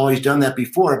 Because I've always done that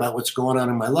before about what's going on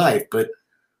in my life. But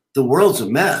the world's a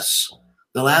mess.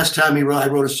 The last time I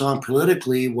wrote a song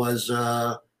politically was 2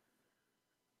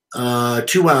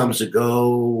 albums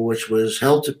ago, which was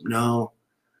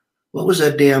what was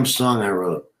that damn song I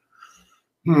wrote?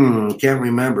 Can't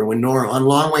remember. On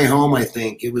Long Way Home, I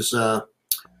think it was a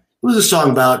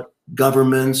song about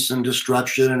governments and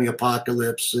destruction and the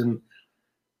apocalypse, and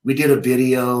we did a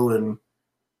video, and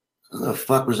what the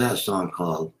fuck was that song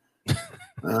called?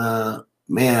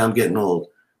 Man, I'm getting old.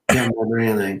 Can't remember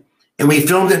anything. And we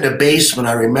filmed it in a basement,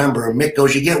 I remember. And Mick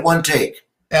goes, "You get one take."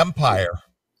 Empire.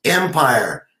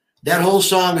 That whole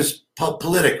song is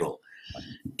political.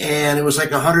 And it was like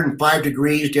 105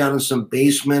 degrees down in some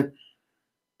basement.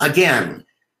 Again,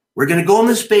 we're going to go in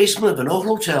this basement of an old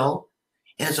hotel,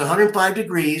 and it's 105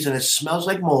 degrees, and it smells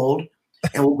like mold.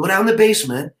 And we'll go down the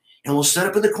basement, and we'll set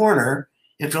up in the corner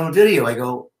and film a video. I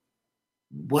go,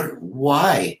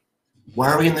 why?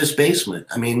 Why are we in this basement?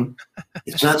 I mean,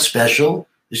 it's not special.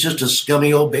 It's just a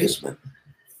scummy old basement.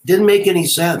 Didn't make any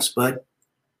sense, but,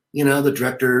 the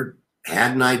director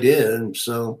had an idea. And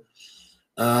so,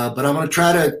 but I'm going to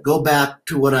try to go back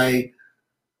to what I've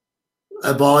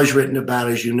always written about,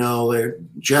 as you know.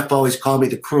 Jeff always called me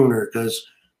the crooner because,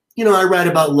 I write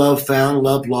about love found,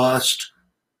 love lost,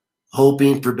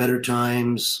 hoping for better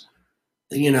times,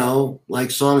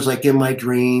 like songs like In My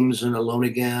Dreams and Alone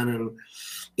Again and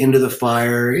Into the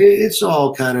Fire. It's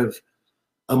all kind of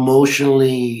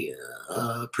emotionally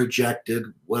projected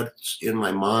what's in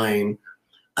my mind.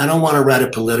 I don't want to write a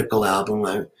political album.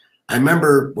 I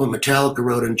remember when Metallica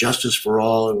wrote Injustice for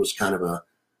All, it was kind of a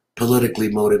politically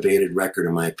motivated record,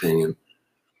 in my opinion.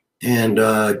 And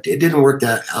it didn't work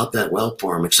out that well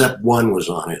for him, except one was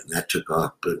on it, and that took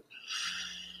off. But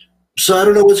so I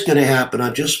don't know what's going to happen.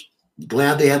 I'm just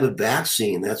glad they have a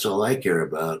vaccine. That's all I care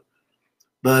about.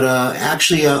 But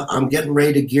actually, I'm getting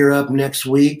ready to gear up next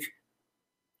week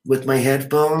with my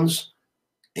headphones,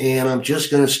 and I'm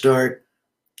just going to start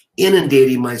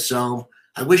inundating myself.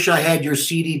 I wish I had your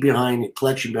CD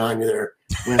collection behind you there,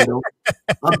 Wendell.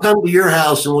 I'll come to your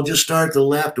house, and we'll just start at the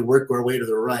left and work our way to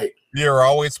the right. You're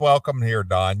always welcome here,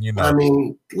 Don. I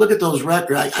mean, look at those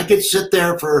records. I could sit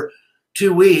there for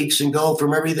 2 weeks and go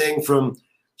from everything from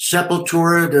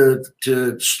Sepultura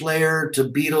to Slayer to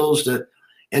Beatles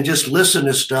and just listen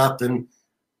to stuff and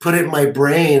put it in my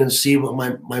brain and see what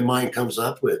my mind comes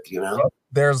up with,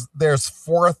 There's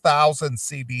 4,000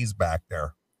 CDs back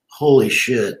there. Holy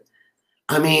shit.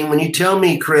 I mean, when you tell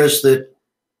me, Chris, that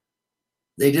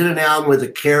they did an album with a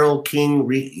Carole King,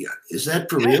 is that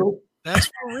for real? That's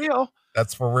for real.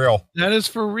 That's for real. That is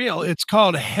for real. It's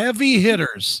called Heavy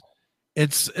Hitters.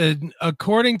 It's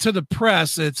according to the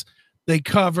press, they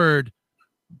covered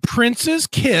Prince's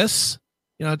Kiss,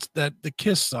 it's the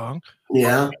Kiss song.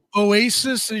 Yeah.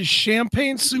 Oasis's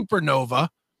Champagne Supernova.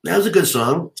 That was a good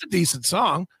song. It's a decent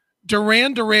song.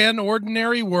 Duran Duran,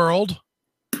 Ordinary World.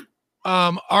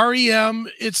 REM,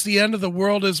 It's the End of the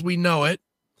World as We Know It.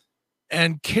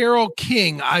 And Carole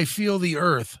King, I Feel the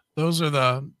Earth. Those are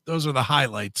the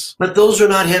highlights. But those are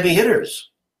not heavy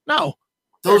hitters. No.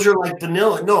 Those are like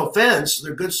vanilla. No offense,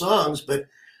 they're good songs, but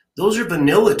those are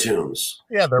vanilla tunes.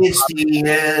 Yeah, It's the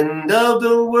end of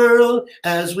the world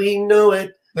as we know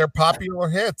it. They're popular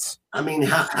hits. I mean,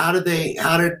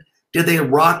 did they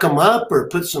rock them up or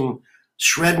put some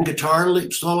shredding guitar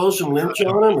solos, some Lynch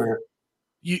on them, or?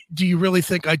 Do you really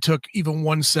think I took even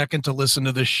 1 second to listen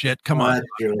to this shit? Come on.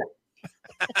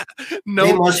 No,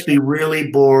 they must be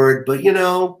really bored, but you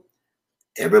know,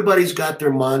 everybody's got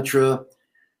their mantra.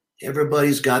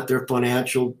 Everybody's got their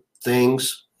financial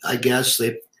things. I guess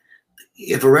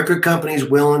if a record company is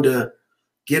willing to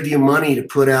give you money to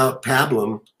put out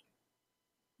Pablum,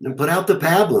 then put out the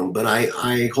Pablum. But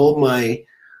I hold my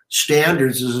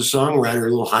standards as a songwriter a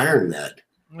little higher than that.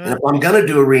 Yeah. And if I'm going to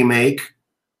do a remake,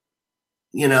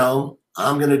 you know,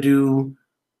 I'm going to do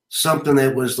something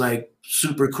that was like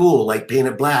super cool, like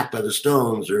Painted Black by the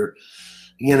Stones, or,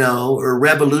 you know, or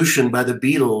Revolution by the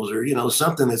Beatles, or, you know,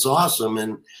 something that's awesome,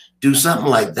 and do something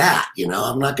like that. You know,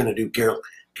 I'm not going to do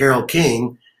Carole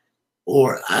King,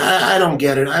 or I don't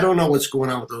get it. I don't know what's going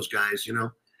on with those guys. You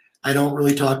know, I don't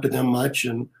really talk to them much.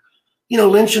 And, you know,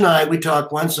 Lynch and we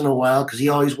talk once in a while because he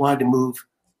always wanted to move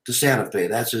to Santa Fe.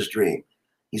 That's his dream.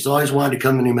 He's always wanted to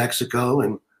come to New Mexico.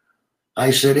 And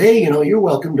I said, hey, you know, you're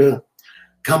welcome to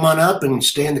come on up and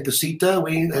stay in the casita.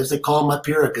 As they call them up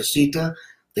here, a casita,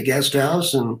 the guest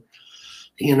house. And,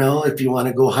 you know, if you want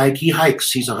to go hike, he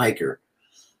hikes. He's a hiker.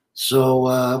 So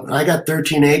I got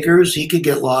 13 acres. He could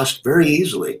get lost very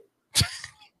easily.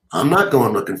 I'm not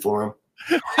going looking for him.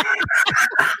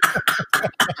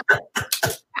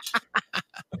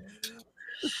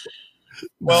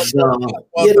 Well,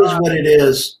 it is what it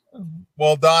is.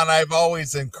 Well, Don, I've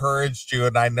always encouraged you,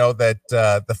 and I know that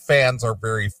the fans are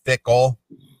very fickle,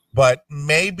 but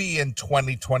maybe in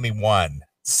 2021,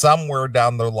 somewhere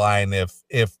down the line,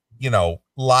 if you know,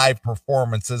 live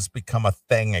performances become a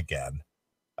thing again,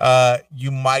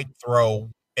 you might throw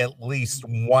at least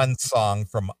one song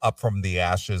from Up From the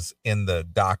Ashes in the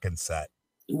Dokken set.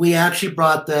 We actually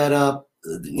brought that up.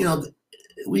 You know,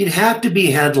 we'd have to be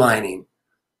headlining,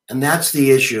 and that's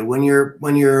the issue. When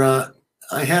you're a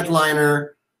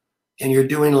headliner and you're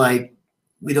doing, like,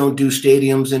 we don't do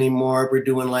stadiums anymore. We're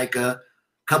doing like a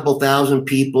couple thousand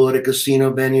people at a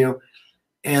casino venue,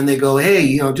 and they go, hey,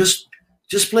 you know, just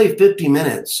play 50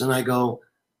 minutes. And I go,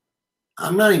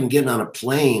 I'm not even getting on a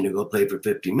plane to go play for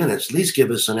 50 minutes. At least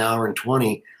give us an hour and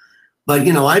 20. But,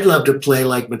 you know, I'd love to play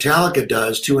like Metallica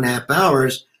does, 2.5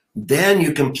 hours. Then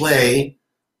you can play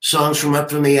songs from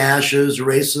Up From the Ashes,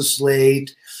 Erase the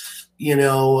Slate, you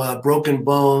know, Broken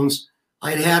Bones.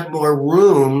 I'd have more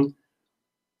room,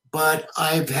 but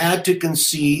I've had to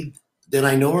concede that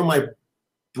I know where my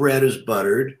bread is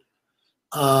buttered.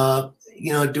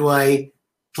 You know, do I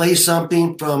play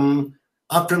something from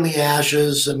Up From the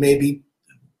Ashes that maybe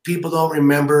people don't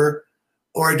remember,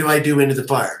 or do I do Into the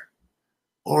Fire?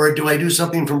 Or do I do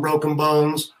something from Broken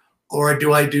Bones? Or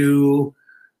do I do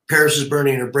Paris Is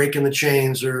Burning, or Breaking the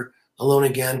Chains, or Alone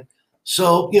Again?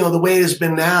 So, you know, the way it's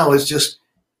been now is just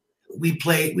we've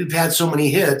had so many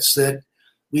hits that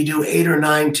we do 8 or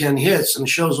 9, 10 hits and the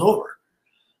show's over.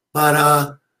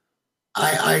 But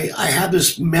I have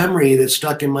this memory that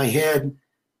stuck in my head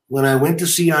when I went to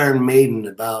see Iron Maiden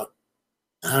about,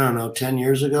 I don't know, 10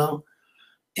 years ago,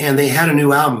 and they had a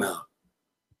new album out.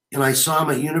 And I saw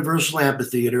them at Universal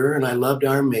Amphitheater, and I loved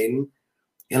Iron Maiden.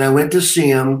 And I went to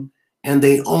see them, and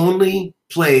they only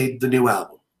played the new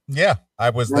album. Yeah, I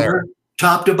was there.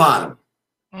 Top to bottom.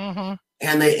 Mm-hmm.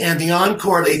 And the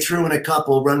encore, they threw in a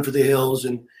couple, Run for the Hills,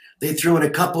 and they threw in a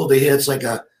couple of the hits, like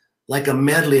a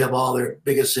medley of all their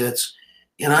biggest hits.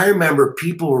 And I remember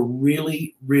people were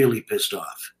really, really pissed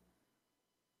off.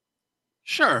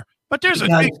 Sure. But there's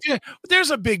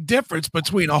a big difference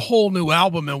between a whole new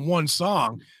album and one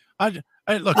song. I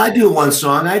do one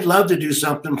song. I'd love to do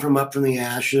something from Up From the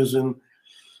Ashes. And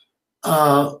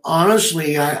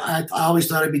honestly, I always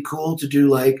thought it'd be cool to do,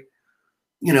 like,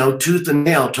 you know, Tooth and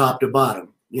Nail, top to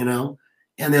bottom, you know,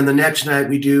 and then the next night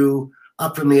we do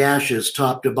Up From the Ashes,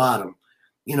 top to bottom.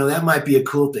 You know, that might be a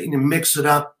cool thing to mix it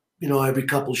up, you know, every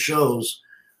couple shows.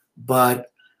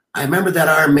 But I remember that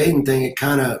Iron Maiden thing, it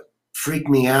kind of freaked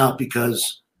me out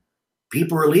because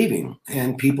people were leaving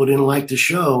and people didn't like the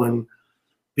show, and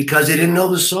because they didn't know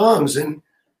the songs. And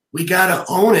we got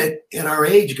to own it in our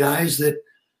age, guys, that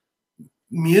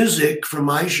music from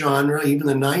my genre, even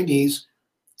the 90s,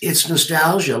 it's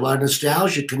nostalgia, a lot of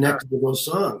nostalgia connected to those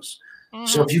songs. Mm-hmm.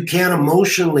 So if you can't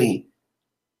emotionally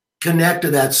connect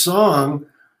to that song,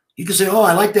 you can say, oh,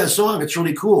 I like that song, it's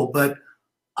really cool, but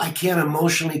I can't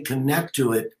emotionally connect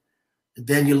to it.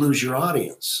 Then you lose your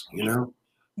audience, you know?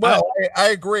 Well, I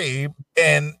agree.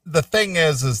 And the thing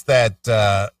is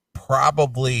that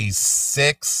probably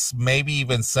 6, maybe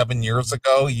even 7 years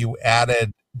ago, you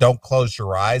added Don't Close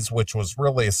Your Eyes, which was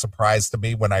really a surprise to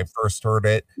me when I first heard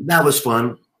it That was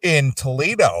fun. in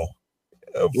Toledo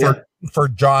Yeah. for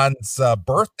John's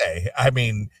birthday. I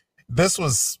mean, this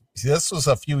was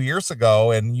a few years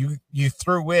ago, and you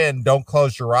threw in Don't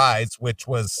Close Your Eyes, which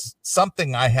was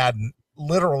something I hadn't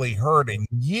literally heard in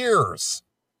years,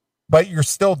 but you're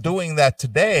still doing that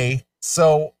today.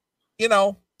 So,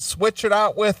 switch it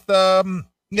out with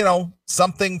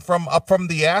something from Up From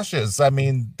the Ashes. I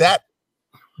mean, that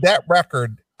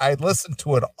record, I listened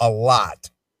to it a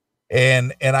lot.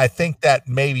 And I think that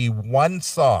maybe one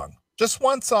song, just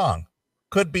one song,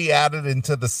 could be added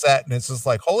into the set, and it's just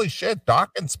like, holy shit,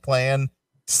 Dokken's playing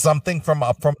something from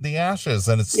Up From the Ashes,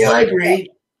 and it's Yeah, I like, agree.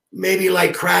 Maybe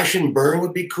like Crash and Burn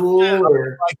would be cool,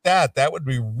 or like that. That would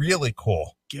be really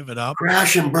cool. Give it up.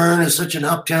 Crash and Burn is such an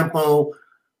up tempo,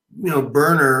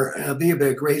 burner. It'd be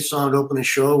a great song to open a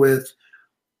show with.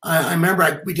 I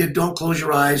remember we did Don't Close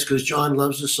Your Eyes because John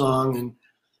loves the song and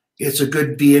it's a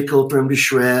good vehicle for him to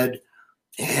shred.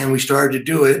 And we started to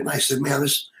do it. And I said, man,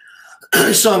 this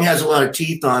song has a lot of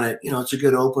teeth on it. It's a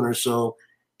good opener. So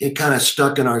it kind of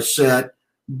stuck in our set.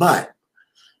 But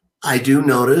I do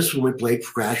notice when we played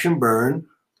Crash and Burn,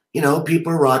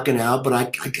 people are rocking out, but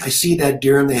I see that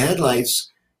deer in the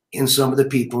headlights in some of the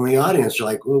people in the audience. They're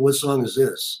like, well, what song is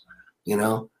this?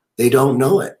 They don't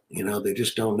know it. They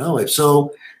just don't know it.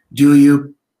 So do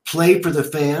you play for the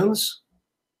fans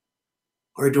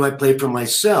or do I play for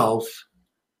myself?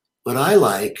 What I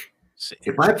like,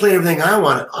 if I play everything I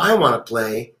want to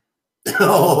play,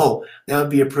 that would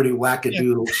be a pretty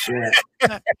wackadoodle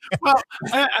set. Well,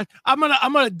 I'm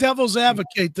gonna devil's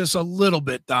advocate this a little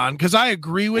bit, Don, because I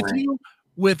agree with you,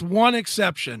 with one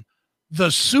exception: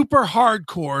 the super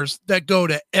hardcores that go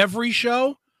to every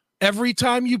show, every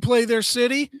time you play their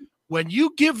city. When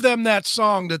you give them that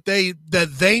song that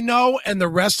they know and the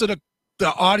rest of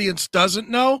the audience doesn't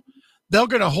know, they're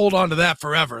going to hold on to that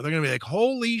forever. They're going to be like,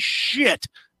 holy shit,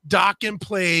 Dokken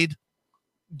played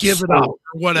Give It Up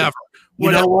or whatever.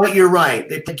 You know what? You're right.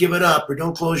 They Give It Up or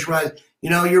Don't Close Your Eyes.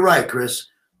 You're right, Chris.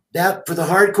 That for the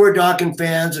hardcore Dokken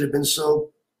fans that have been so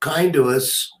kind to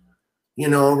us,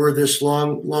 over this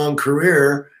long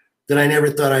career that I never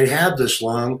thought I'd have this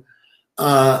long.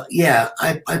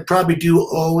 I probably do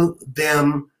owe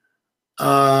them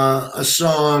a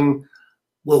song,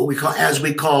 what we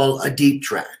call a deep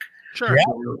track. Sure.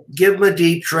 Yeah. Give them a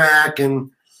deep track,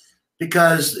 and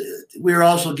because we're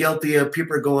also guilty of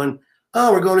people going,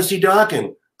 oh, we're going to see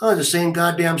Dokken. Oh, the same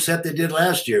goddamn set they did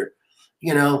last year.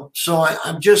 So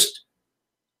I'm just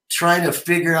trying to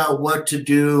figure out what to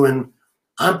do, and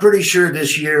I'm pretty sure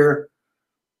this year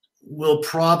we'll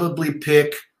probably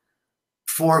pick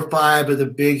 4 or 5 of the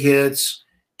big hits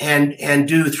and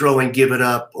do throw in Give It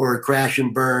Up or Crash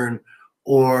and Burn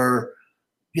or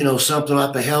something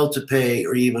off of Hell to Pay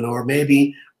or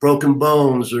maybe Broken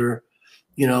Bones or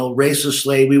Race of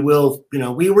Slate. We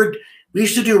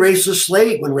used to do Race of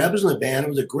Slate when Reb was in the band. It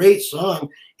was a great song.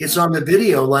 It's on the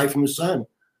video Live from the Sun.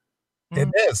 It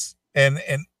is. And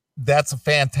that's a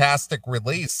fantastic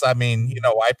release. I mean,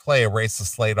 I play a Race of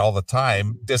Slate all the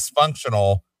time.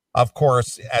 Dysfunctional, of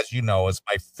course, as you know, is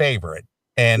my favorite.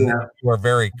 And you were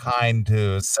very kind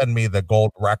to send me the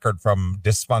gold record from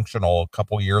Dysfunctional a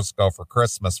couple years ago for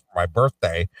Christmas for my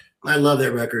birthday. I love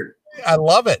that record. I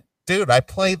love it. Dude, I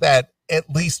play that at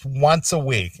least once a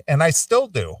week, and I still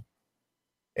do.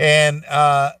 And,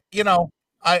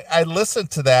 I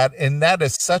listened to that, and that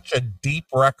is such a deep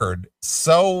record.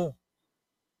 So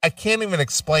I can't even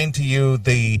explain to you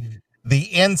the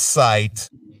insight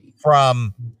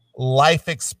from life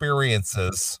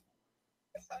experiences.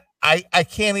 I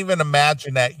can't even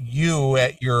imagine that you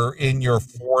in your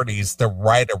 40s to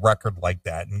write a record like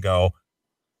that and go,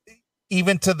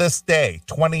 even to this day,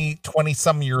 20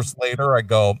 some years later, I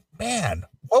go, man,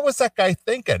 what was that guy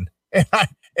thinking?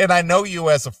 And I know you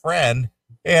as a friend,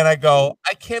 and I go,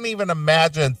 I can't even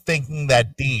imagine thinking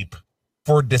that deep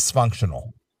for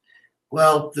Dysfunctional.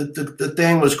 Well, the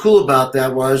thing was cool about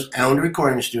that was I owned a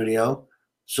recording studio,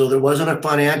 so there wasn't a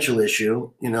financial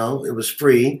issue. It was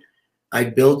free. I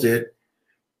built it.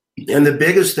 And the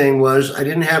biggest thing was I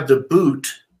didn't have the boot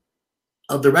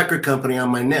of the record company on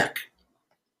my neck.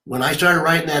 When I started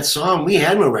writing that song, we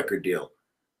had no record deal.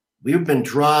 We've been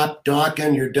dropped,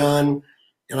 Dokken, you're done.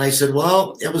 And I said,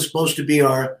 well, it was supposed to be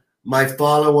my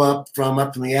follow-up from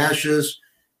Up From the Ashes.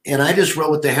 And I just wrote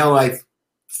what the hell I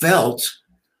felt.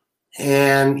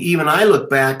 And even I look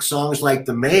back, songs like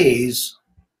The Maze,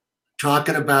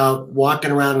 talking about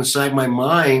walking around inside my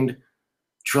mind,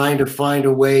 trying to find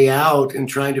a way out and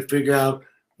trying to figure out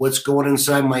what's going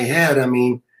inside my head. I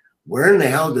mean, where in the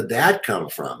hell did that come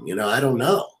from? You know, I don't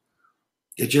know.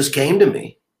 It just came to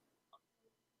me.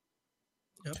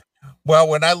 Well,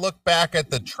 when I look back at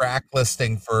the track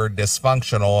listing for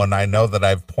Dysfunctional, and I know that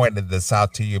I've pointed this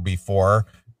out to you before,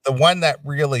 the one that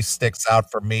really sticks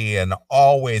out for me and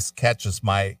always catches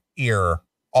my ear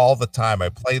all the time, I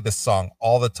play this song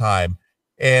all the time,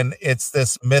 and it's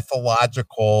this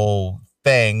mythological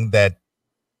thing that,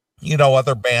 you know,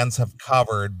 other bands have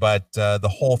covered, but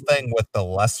the whole thing with the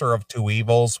lesser of two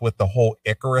evils, with the whole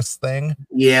Icarus thing,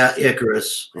 Yeah,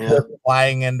 Icarus. Yeah. with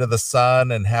flying into the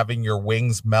sun and having your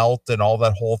wings melt and all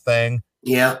that whole thing.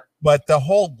 Yeah. But the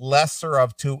whole lesser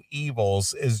of two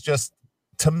evils is just,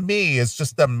 to me, is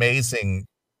just amazing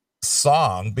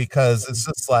song, because it's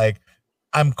just like,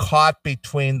 I'm caught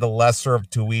between the lesser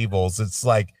of two evils. It's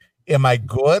like, am I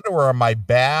good or am I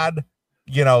bad?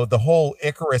 You know, the whole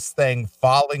Icarus thing,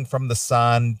 falling from the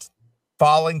sun,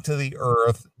 falling to the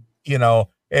earth, you know,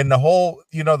 and the whole,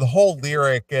 you know, the whole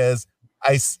lyric is,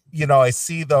 I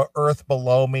see the earth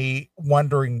below me,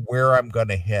 wondering where I'm going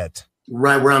to hit.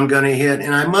 Right where I'm going to hit.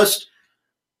 And I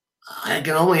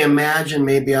can only imagine,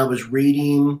 maybe I was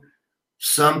reading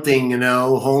something, you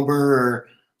know, Homer or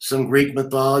some Greek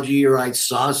mythology, or I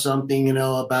saw something, you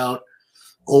know, about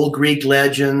old Greek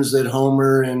legends that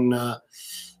Homer and,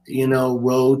 you know,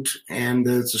 wrote. And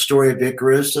it's a story of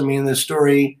Icarus. I mean, the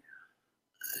story,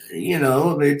 you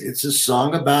know, it's a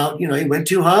song about, you know, he went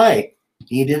too high.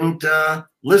 He didn't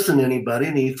listen to anybody,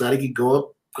 and he thought he could go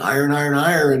up higher and higher and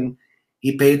higher, and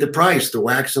he paid the price. The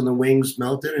wax on the wings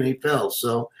melted and he fell.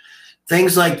 So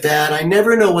things like that. I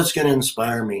never know what's going to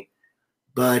inspire me.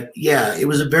 But yeah, it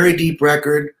was a very deep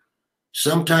record.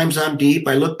 Sometimes I'm deep.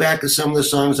 I look back at some of the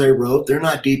songs I wrote. They're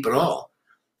not deep at all.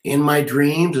 In My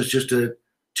Dreams, it's just a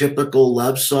typical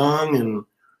love song. And,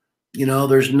 you know,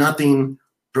 there's nothing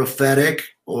prophetic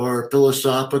or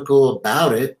philosophical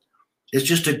about it. It's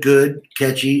just a good,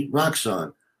 catchy rock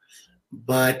song.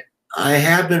 But I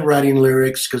have been writing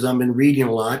lyrics because I've been reading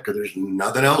a lot, because there's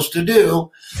nothing else to do.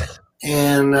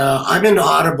 And I'm into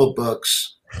Audible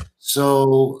books.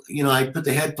 So, you know, I put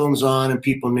the headphones on and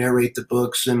people narrate the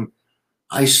books. And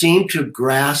I seem to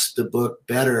grasp the book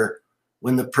better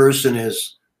when the person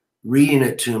is reading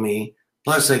it to me.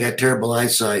 Plus, I got terrible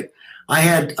eyesight. I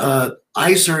had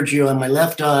eye surgery on my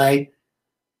left eye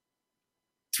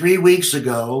 3 weeks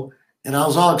ago, and I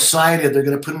was all excited. They're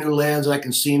going to put a new lens. I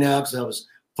can see now because I was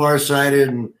farsighted.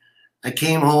 And I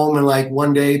came home, and like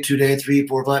 1 day, 2 days, 3,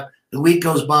 4, 5. The week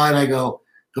goes by, and I go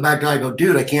back to, I go,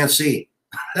 dude, I can't see.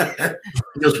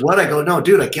 He goes, what? I go, no,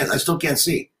 dude, I still can't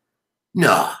see.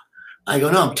 No. I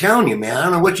go, no, I'm telling you, man, I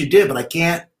don't know what you did, but I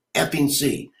can't effing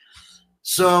see.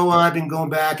 So I've been going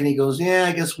back, and he goes, yeah,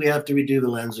 I guess we have to redo the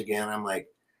lens again. I'm like,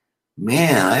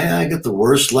 man, I get the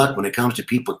worst luck when it comes to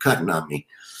people cutting on me.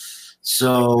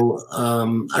 So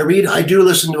I do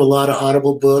listen to a lot of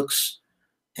Audible books,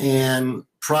 and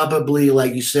probably,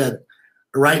 like you said,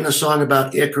 writing a song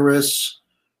about Icarus.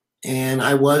 And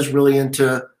I was really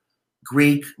into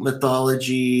Greek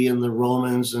mythology and the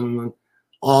Romans and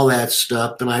all that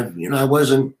stuff. And I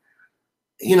wasn't,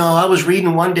 I was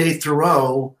reading one day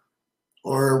Thoreau,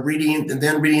 or reading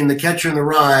The Catcher in the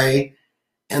Rye,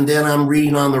 and then I'm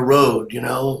reading On the Road,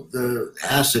 the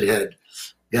Acid Head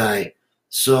guy.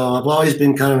 So I've always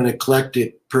been kind of an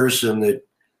eclectic person that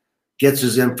gets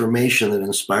his information that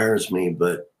inspires me.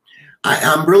 But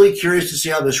I'm really curious to see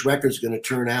how this record's going to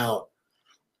turn out.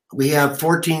 We have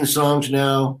 14 songs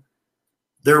now.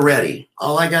 They're ready.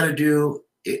 All I got to do,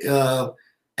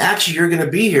 actually, you're going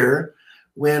to be here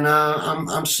when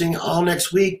I'm singing all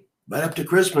next week, right up to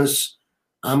Christmas.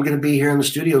 I'm going to be here in the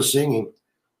studio singing,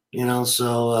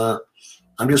 so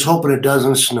I'm just hoping it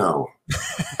doesn't snow.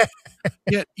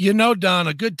 Yeah, Don,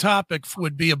 a good topic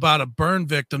would be about a burn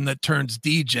victim that turns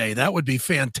DJ. That would be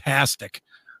fantastic.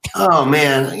 Oh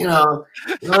man,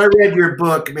 I read your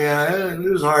book, man. It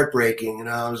was heartbreaking.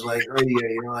 I was like, oh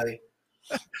yeah,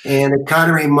 and it kind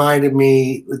of reminded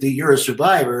me that you're a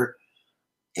survivor.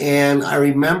 And I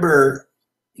remember,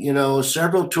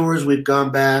 several tours we've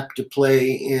gone back to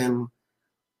play in.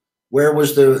 Where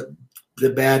was the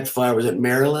bad fire? Was it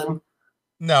Maryland?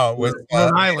 No, it was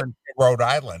Rhode Island.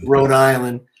 Rhode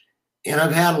Island. And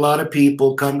I've had a lot of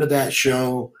people come to that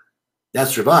show that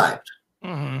survived.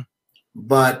 Mm-hmm.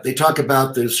 But they talk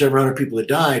about the several hundred people that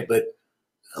died, but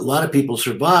a lot of people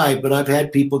survived. But I've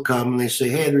had people come and they say,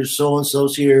 hey, there's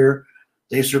so-and-so's here.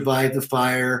 They survived the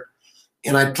fire.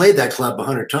 And I played that club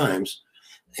 100 times.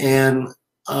 And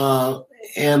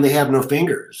they have no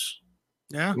fingers.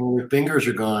 Yeah. Their fingers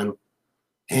are gone.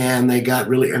 And they got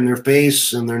really in their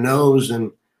face and their nose.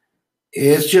 And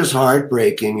it's just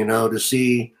heartbreaking, to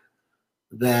see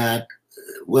that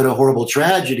what a horrible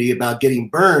tragedy about getting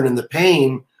burned and the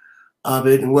pain of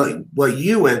it, and what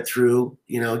you went through,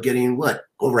 getting what,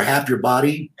 over half your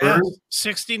body burned?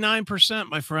 69%,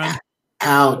 my friend.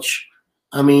 Ouch.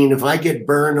 I mean, if I get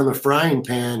burned on the frying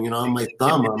pan, on my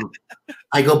thumb,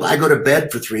 I go to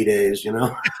bed for 3 days,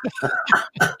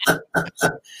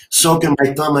 soaking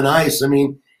my thumb in ice. I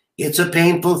mean, it's a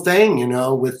painful thing,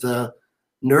 with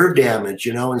nerve damage,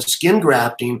 and skin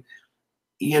grafting.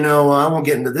 I won't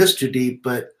get into this too deep,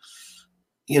 but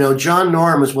John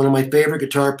Norm is one of my favorite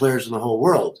guitar players in the whole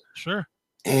world. Sure.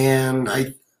 And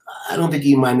I don't think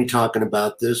he'd mind me talking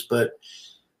about this, but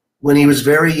when he was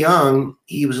very young,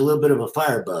 he was a little bit of a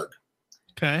firebug.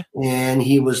 Okay. And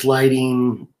he was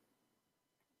lighting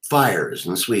fires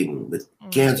in Sweden with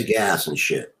cans of gas and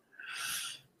shit.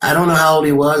 I don't know how old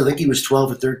he was. I think he was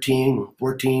 12 or 13,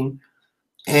 14.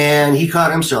 And he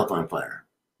caught himself on fire.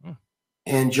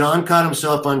 And John caught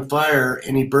himself on fire,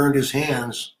 and he burned his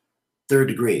hands 3rd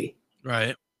degree.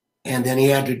 Right. And then he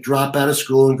had to drop out of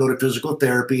school and go to physical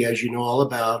therapy, as you know all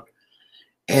about.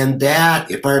 And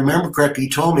that, if I remember correctly, he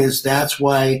told me that's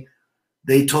why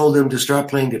they told him to start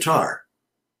playing guitar,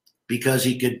 because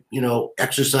he could,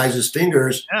 exercise his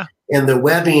fingers and the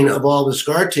webbing of all the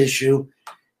scar tissue.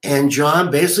 And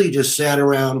John basically just sat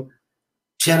around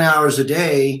 10 hours a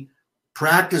day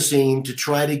practicing to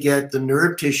try to get the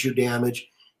nerve tissue damage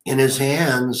in his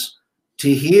hands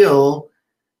to heal.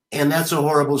 And that's a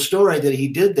horrible story that he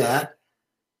did that.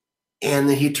 And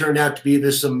then he turned out to be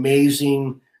this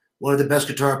amazing, one of the best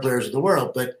guitar players in the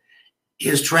world. But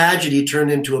his tragedy turned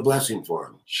into a blessing for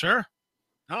him. Sure.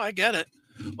 No, I get it.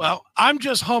 Well, I'm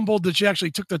just humbled that you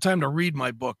actually took the time to read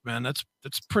my book, man. That's a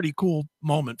pretty cool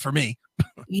moment for me.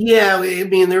 Yeah, I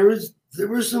mean, there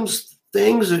were some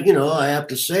things that, I have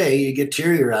to say, you get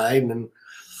teary-eyed,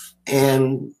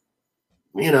 and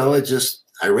it just,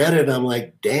 I read it and I'm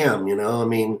like, damn, I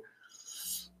mean,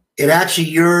 it actually,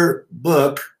 your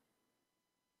book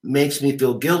makes me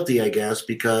feel guilty, I guess,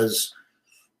 because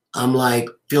I'm like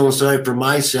feeling sorry for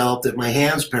myself that my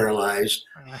hand's paralyzed.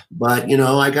 But,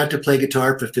 I got to play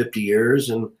guitar for 50 years,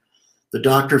 and the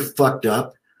doctor fucked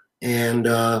up. And,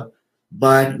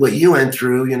 but what you went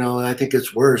through, I think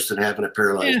it's worse than having a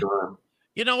paralyzed arm.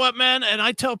 You know what, man? And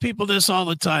I tell people this all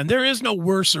the time. There is no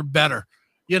worse or better.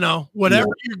 Whatever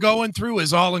you're going through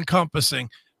is all encompassing.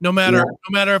 No matter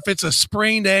if it's a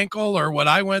sprained ankle or what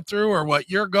I went through or what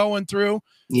you're going through.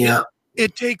 Yeah.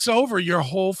 It takes over your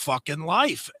whole fucking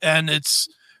life. And it's,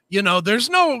 there's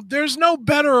no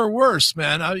better or worse,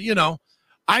 man.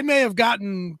 I may have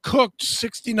gotten cooked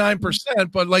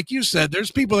 69%, but like you said,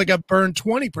 there's people that got burned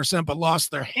 20% but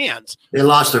lost their hands. They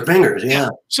lost their fingers, yeah.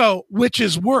 So which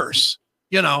is worse?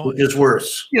 Which is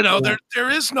worse. There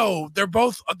is no, they're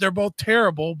both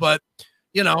terrible, but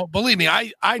believe me,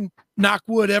 I knock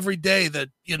wood every day that,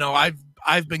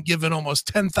 I've been given almost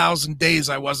 10,000 days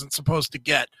I wasn't supposed to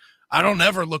get. I don't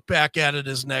ever look back at it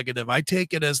as negative. I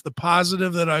take it as the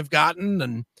positive that I've gotten.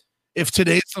 And if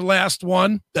today's the last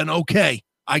one, then okay.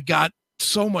 I got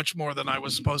so much more than I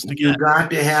was supposed to get. You got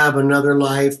to have another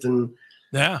life. And,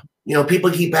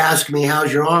 people keep asking me,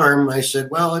 how's your arm? I said,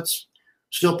 well, it's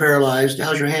still paralyzed.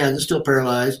 How's your hand? It's still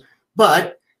paralyzed,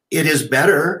 but it is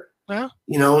better. Yeah.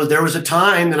 There was a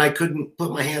time that I couldn't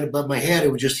put my hand above my head.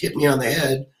 It would just hit me on the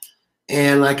head,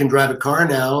 and I can drive a car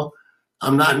now.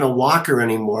 I'm not in a walker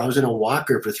anymore. I was in a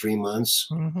walker for 3 months.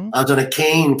 Mm-hmm. I was on a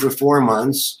cane for 4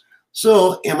 months.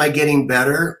 So am I getting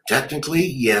better? Technically,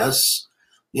 yes.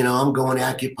 I'm going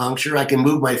acupuncture. I can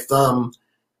move my thumb.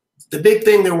 The big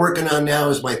thing they're working on now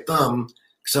is my thumb,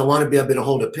 because I want to be able to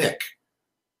hold a pick.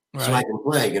 Right. So I can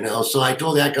play, So I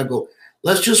told the actor, I go,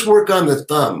 let's just work on the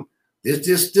thumb.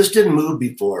 This didn't move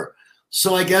before.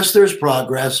 So I guess there's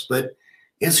progress, but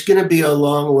it's going to be a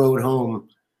long road home.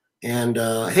 And,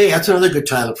 hey, that's another good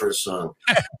title for a song.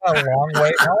 A long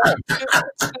way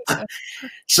home.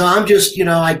 So I'm just,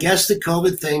 I guess the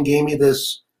COVID thing gave me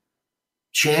this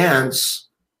chance,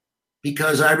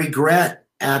 because I regret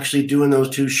actually doing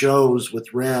those 2 shows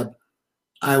with Reb.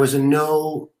 I was in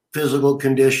no physical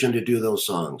condition to do those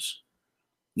songs.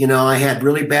 I had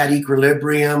really bad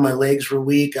equilibrium. My legs were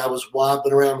weak. I was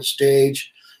wobbling around the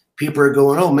stage. People are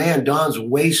going, oh, man, Don's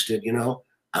wasted,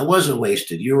 I wasn't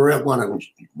wasted. You were at one of them,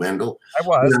 Wendell. I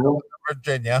was,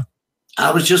 Virginia.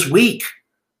 I was just weak.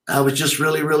 I was just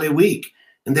really, really weak.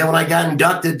 And then when I got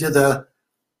inducted to the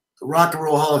Rock and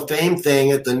Roll Hall of Fame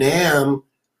thing at the NAMM,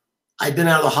 I'd been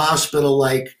out of the hospital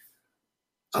like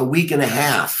a week and a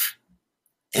half.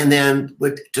 And then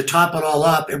to top it all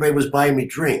up, everybody was buying me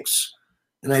drinks.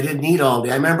 And I didn't eat all day.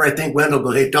 I remember, I think Wendell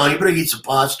goes, hey, Don, you better eat some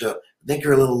pasta. I think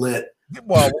you're a little lit.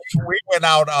 Well, we went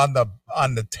out on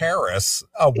the terrace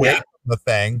away from the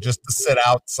thing just to sit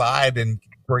outside and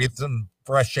breathe some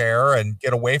fresh air and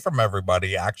get away from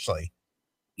everybody, actually.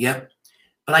 Yep.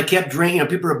 But I kept drinking.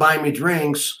 People are buying me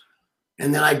drinks.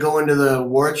 And then I go into the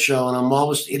award show and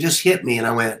it just hit me. And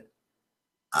I went,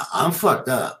 I'm fucked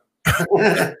up.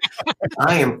 I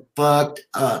am fucked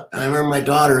up. And I remember my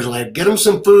daughter's like, get him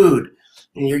some food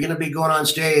and you're going to be going on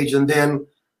stage. And then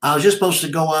I was just supposed to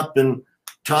go up and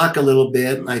talk a little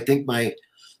bit. And I think my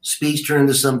speech turned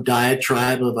into some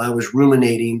diatribe of I was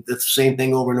ruminating the same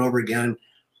thing over and over again.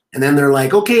 And then they're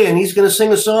like, okay, and he's going to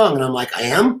sing a song. And I'm like, I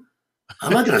am?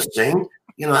 I'm not going to sing.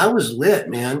 I was lit,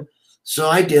 man. So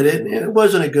I did it. And it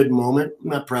wasn't a good moment. I'm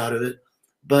not proud of it.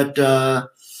 But,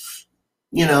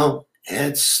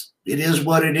 it is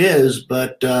what it is.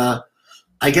 But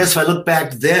I guess if I look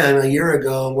back then, a year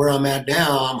ago, and where I'm at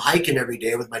now, I'm hiking every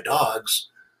day with my dogs.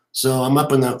 So I'm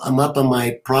up on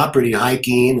my property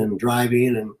hiking and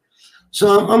driving, and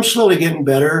so I'm slowly getting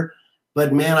better.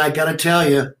 But man, I got to tell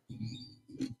you,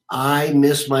 I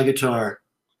miss my guitar.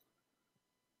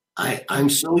 I'm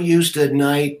so used to at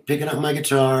night picking up my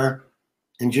guitar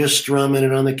and just strumming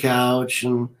it on the couch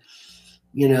and,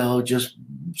 just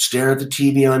stare at the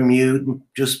TV on mute and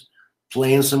just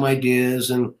playing some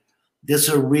ideas. And this is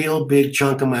a real big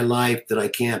chunk of my life that I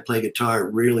can't play guitar.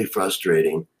 Really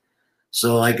frustrating.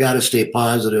 So I got to stay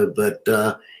positive. But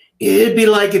it'd be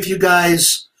like if you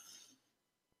guys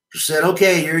said,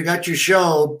 okay, you got your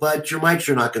show, but your mics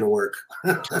are not going to work.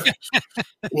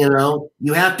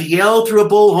 You have to yell through a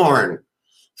bullhorn.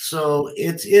 So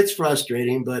it's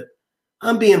frustrating, but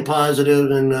I'm being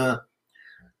positive, and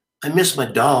I miss my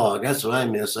dog. That's what I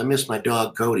miss. I miss my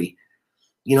dog, Cody.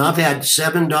 I've had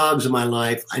 7 dogs in my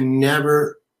life. I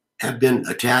never have been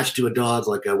attached to a dog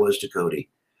like I was to Cody.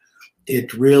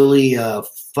 It really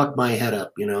fucked my head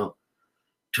up, to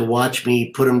watch me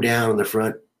put him down on the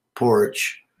front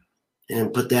porch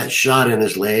and put that shot in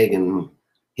his leg and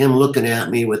him looking at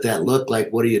me with that look like,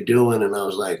 what are you doing? And I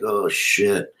was like, oh,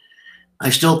 shit. I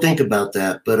still think about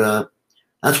that. But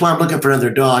that's why I'm looking for another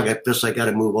dog. I guess I got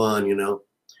to move on,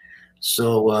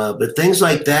 So, but things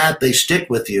like that, they stick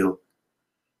with you.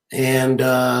 And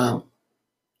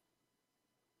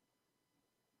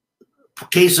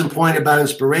case in point about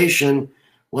inspiration,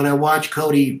 when I watched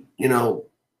Cody,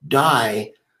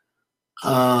 die,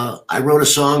 I wrote a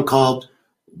song called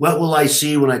What Will I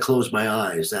See When I Close My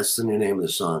Eyes? That's the new name of the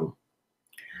song.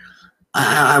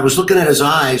 I was looking at his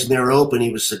eyes and they were open.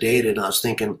 He was sedated. And I was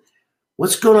thinking,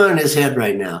 what's going on in his head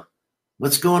right now?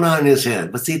 What's going on in his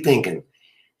head? What's he thinking?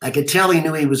 I could tell he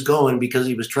knew he was going because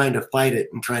he was trying to fight it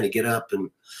and trying to get up.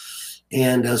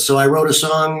 And so I wrote a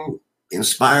song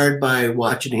inspired by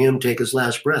watching him take his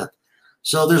last breath.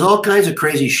 So there's all kinds of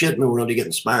crazy shit in the world to get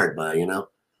inspired by,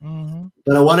 Mm-hmm.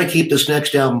 But I want to keep this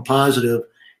next album positive.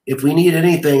 If we need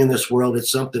anything in this world,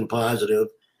 it's something positive.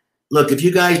 Look, if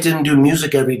you guys didn't do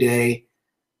music every day,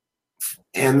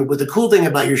 and what the cool thing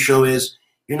about your show is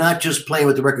you're not just playing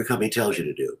what the record company tells you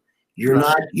to do. You're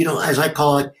not, as I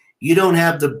call it, you don't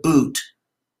have the boot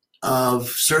of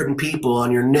certain people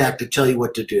on your neck to tell you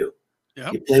what to do.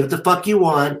 Yep. You play what the fuck you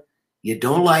want. You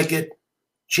don't like it,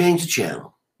 change the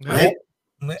channel. Right?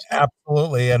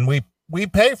 Absolutely. And we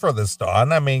pay for this,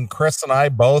 Don. I mean, Chris and I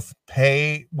both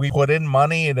pay. We put in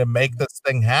money to make this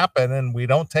thing happen, and we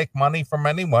don't take money from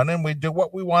anyone, and we do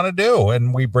what we want to do.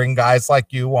 And we bring guys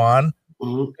like you on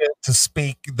to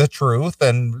speak the truth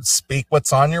and speak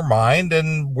what's on your mind.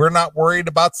 And we're not worried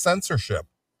about censorship.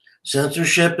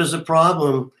 Censorship is a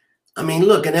problem. I mean,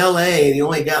 look, in LA, you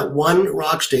only got one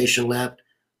rock station left.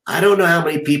 I don't know how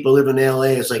many people live in LA.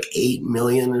 It's like 8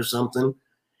 million or something.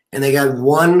 And they got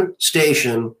one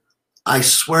station. I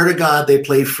swear to God, they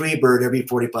play Freebird every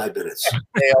 45 minutes.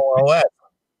 KLOS.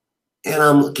 And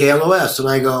I'm KLOS. And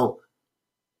I go,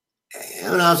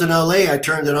 when I was in LA, I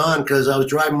turned it on because I was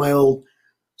driving my old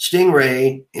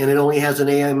Stingray and it only has an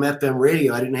AM FM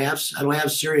radio. I don't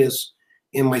have Sirius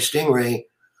in my Stingray,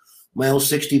 my old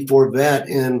 64 Vet.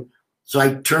 And so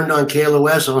I turned on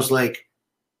KLOS and I was like,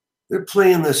 they're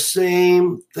playing the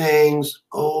same things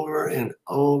over and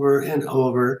over and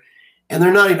over. And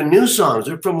they're not even new songs.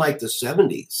 They're from like the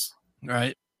 70s,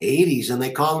 right, 80s. And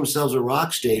they call themselves a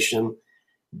rock station.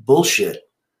 Bullshit.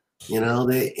 And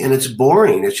it's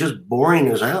boring. It's just boring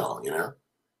as hell,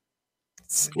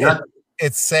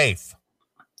 It's safe.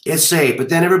 It's safe. But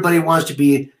then everybody wants to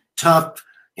be tough.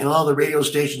 And all the radio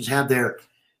stations have their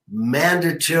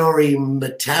mandatory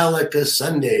Metallica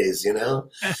Sundays,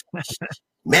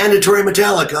 mandatory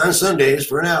Metallica on Sundays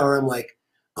for an hour. I'm like,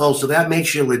 oh, so that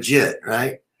makes you legit,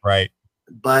 right? Right.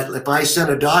 But if I send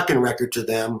a Dokken record to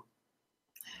them,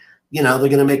 they're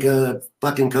going to make a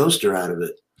fucking coaster out of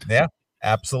it. Yeah,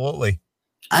 absolutely.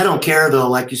 I don't care though.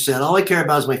 Like you said, all I care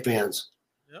about is my fans.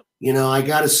 Yep. You know, I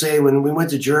got to say, when we went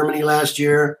to Germany last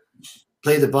year,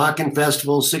 played the Dokken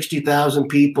Festival, 60,000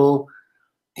 people,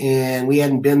 and we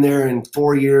hadn't been there in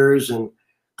 4 years. And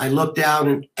I looked out,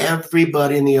 and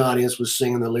everybody in the audience was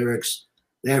singing the lyrics.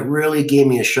 That really gave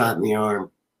me a shot in the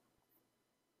arm.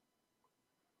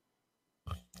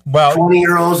 Well,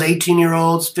 20-year-olds,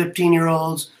 18-year-olds,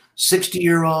 15-year-olds,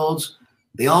 60-year-olds,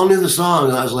 they all knew the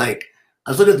song. I was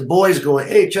looking at the boys going,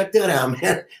 hey, check that out,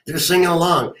 man. They're singing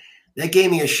along. That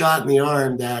gave me a shot in the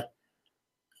arm that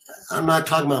I'm not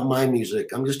talking about my music.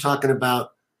 I'm just talking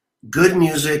about good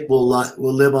music will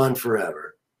live on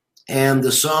forever. And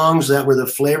the songs that were the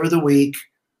flavor of the week,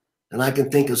 and I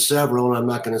can think of several, and I'm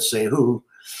not going to say who,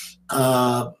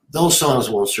 those songs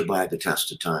won't survive the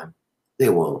test of time. They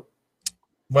won't.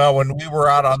 Well, when we were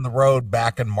out on the road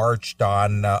back in March,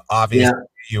 Don, obviously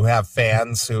you have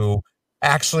fans who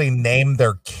actually named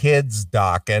their kids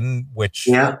Dokken, which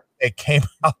they came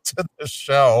out to the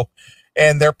show,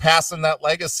 and they're passing that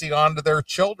legacy on to their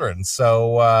children.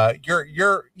 So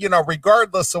you're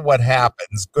regardless of what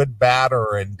happens, good, bad,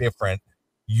 or indifferent,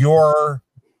 your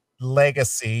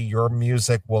legacy, your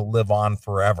music will live on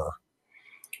forever.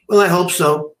 Well, I hope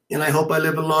so. And I hope I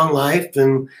live a long life,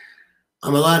 and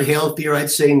I'm a lot healthier,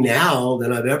 I'd say, now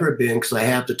than I've ever been, because I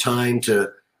have the time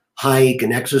to hike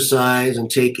and exercise and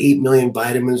take 8 million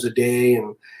vitamins a day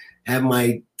and have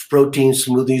my protein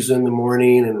smoothies in the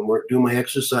morning and do my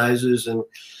exercises. And,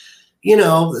 you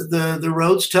know, the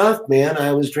road's tough, man.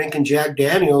 I was drinking Jack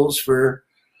Daniels for,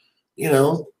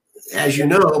 as you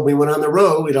know, we went on the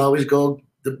road, we'd always go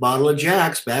the bottle of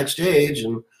Jack's backstage.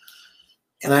 And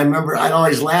I remember I'd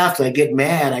always laugh. I'd get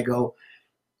mad. I go,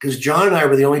 because John and I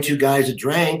were the only two guys that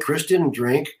drank. Chris didn't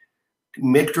drink.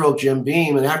 Mick drove Jim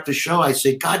Beam. And after the show, I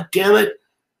say, God damn it,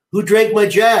 who drank my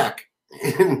Jack?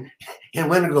 And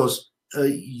Wendell goes,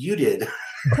 you did.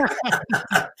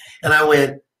 And I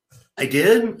went, I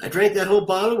did? I drank that whole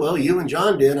bottle? Well, you and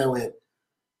John did. I went,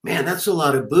 man, that's a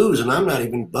lot of booze, and I'm not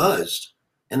even buzzed.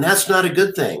 And that's not a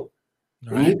good thing.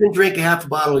 Right. When you can drink a half a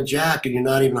bottle of Jack and you're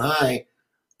not even high,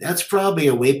 that's probably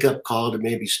a wake-up call to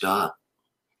maybe stop.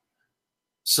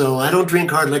 So I don't drink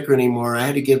hard liquor anymore. I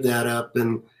had to give that up,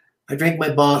 and I drink my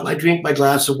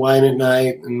glass of wine at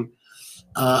night, and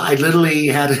I literally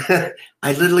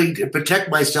to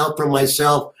protect myself from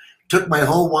myself, took my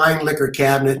whole wine liquor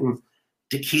cabinet and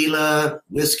tequila,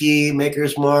 whiskey,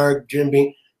 Maker's Mark, Jim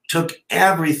Beam, took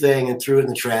everything and threw it in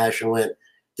the trash and went,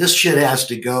 this shit has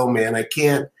to go, man. I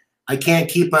can't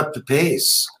keep up the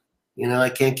pace. I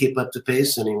can't keep up the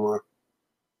pace anymore.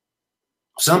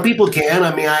 Some people can.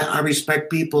 I mean, I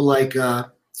respect people like when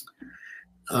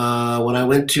I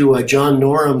went to John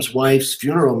Norham's wife's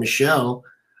funeral, Michelle,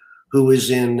 who was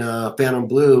in Phantom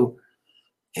Blue,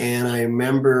 and I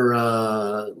remember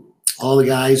all the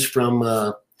guys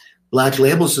from Black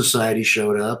Label Society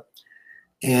showed up,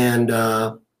 and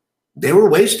they were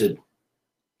wasted,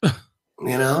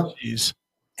 Jeez.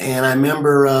 And I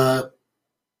remember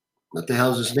what the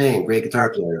hell's his name? Great guitar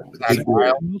player. Zach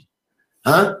Wild.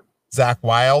 Huh? Zach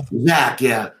Wild. Zach,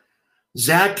 yeah.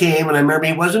 Zach came, and I remember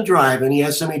he wasn't driving. He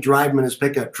had somebody drive him in his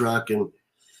pickup truck, and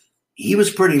he was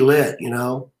pretty lit,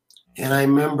 And I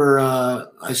remember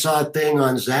I saw a thing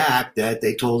on Zach that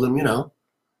they told him,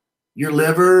 your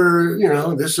liver,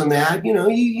 this and that,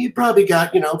 you probably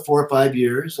got, 4 or 5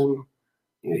 years, and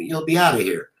you'll be out of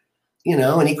here,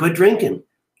 and he quit drinking,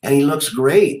 and he looks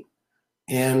great.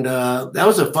 And that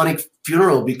was a funny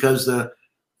funeral because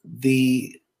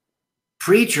the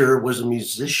preacher was a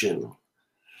musician,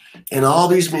 and all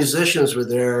these musicians were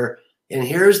there. And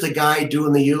here's the guy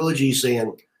doing the eulogy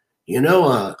saying, I'm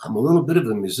a little bit of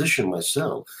a musician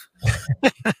myself.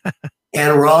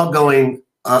 And we're all going,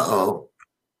 uh-oh.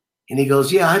 And he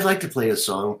goes, yeah, I'd like to play a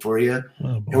song for you.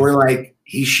 Oh, and we're like,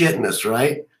 he's shitting us,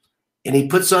 right? And he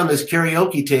puts on this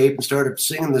karaoke tape and started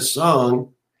singing this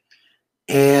song.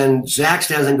 And Zach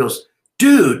stands and goes,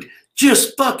 dude,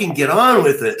 just fucking get on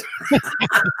with it.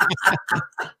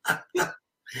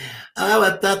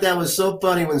 I thought that was so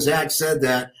funny when Zach said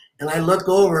that. And I look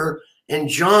over, and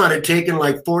John had taken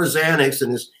like 4 Xanax,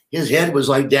 and his head was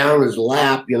like down his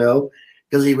lap,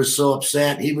 because he was so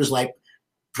upset. He was like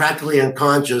practically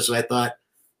unconscious. And I thought,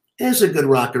 it's a good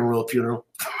rock and roll funeral.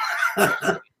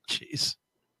 Jeez.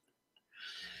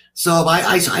 So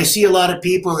I see a lot of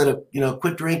people that have,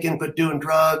 quit drinking, quit doing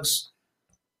drugs.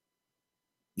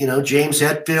 James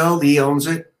Hetfield, he owns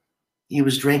it. He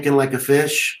was drinking like a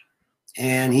fish,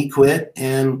 and he quit.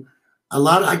 And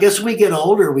I guess when we get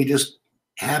older, we just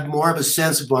have more of a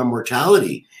sense of our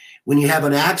mortality. When you have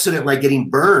an accident like getting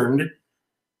burned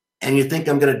and you think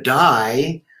I'm going to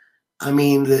die, I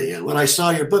mean, when I saw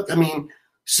your book, I mean,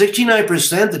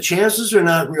 69%, the chances are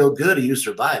not real good of you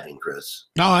surviving, Chris.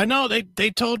 No, I know. They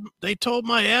told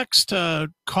my ex to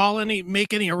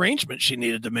make any arrangements she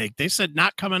needed to make. They said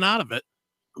not coming out of it.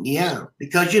 Yeah,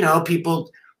 because people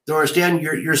don't understand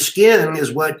your skin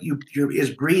is what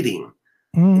is breathing.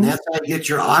 Mm-hmm. And that's how you get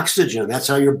your oxygen. That's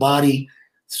how your body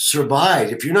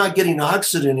survives. If you're not getting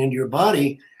oxygen into your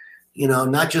body,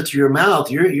 not just through your mouth,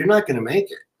 you're not going to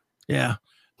make it. Yeah.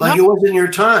 But it wasn't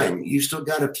your time. You still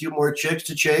got a few more chicks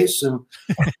to chase and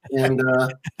a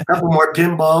couple more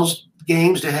pinballs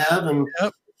games to have. And,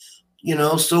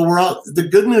 so we're all, the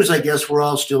good news, I guess, we're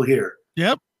all still here.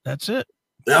 Yep. That's it.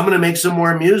 I'm going to make some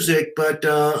more music, but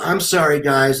I'm sorry,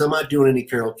 guys. I'm not doing any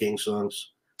Carole King songs.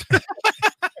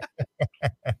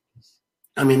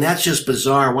 I mean, that's just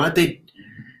bizarre. Why don't they?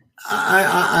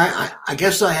 I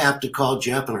guess I have to call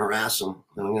Jeff and harass him.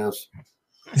 I guess.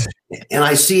 And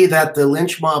I see that the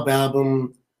Lynch Mob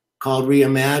album called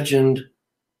Reimagined,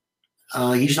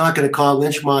 he's not going to call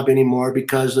Lynch Mob anymore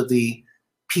because of the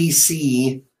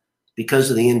PC,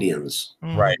 because of the Indians.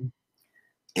 Right.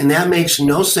 And that makes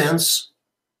no sense.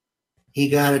 He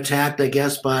got attacked, I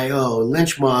guess, by,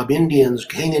 Lynch Mob, Indians,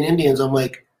 hanging Indians. I'm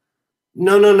like,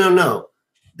 no.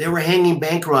 They were hanging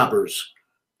bank robbers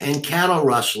and cattle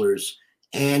rustlers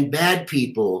and bad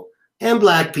people and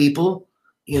black people,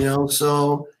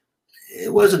 so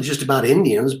it wasn't just about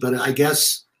Indians, but I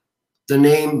guess the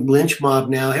name Lynch Mob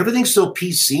now, everything's so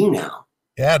PC now.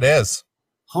 Yeah, it is.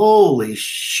 Holy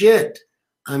shit.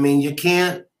 I mean, you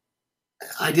can't,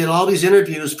 I did all these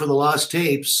interviews for the Lost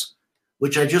Tapes,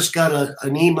 which I just got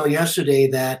an email yesterday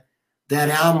that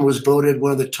album was voted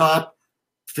one of the top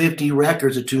 50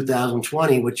 records of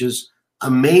 2020, which is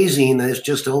amazing. That it's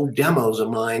just old demos of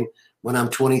mine when I'm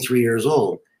 23 years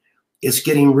old. It's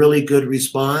getting really good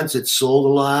response. It's sold a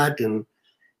lot,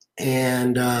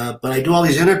 but I do all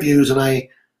these interviews, and I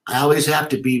always have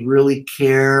to be really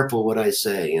careful what I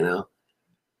say.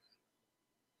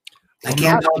 I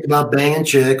can't talk about banging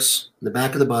chicks in the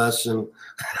back of the bus, and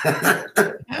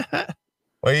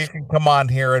well, you can come on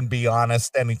here and be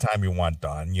honest anytime you want,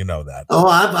 Don. You know that. Oh,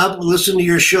 I've listened to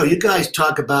your show. You guys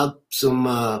talk about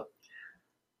some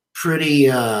pretty,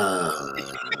 how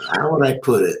would I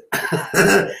put it,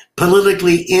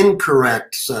 politically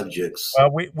incorrect subjects.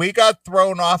 We got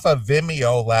thrown off of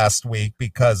Vimeo last week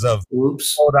because of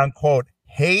quote unquote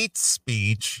hate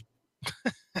speech,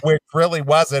 which really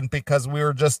wasn't, because we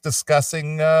were just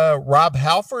discussing Rob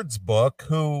Halford's book,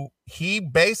 who he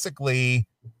basically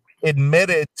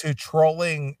admitted to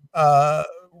trolling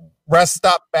rest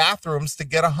stop bathrooms to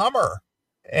get a Hummer.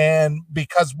 And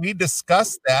because we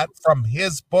discussed that from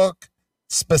his book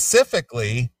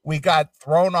specifically, we got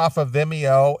thrown off of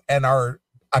Vimeo and our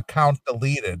account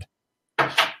deleted.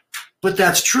 But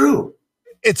that's true.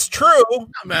 It's true. No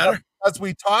matter. As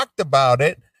we talked about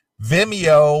it,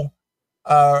 Vimeo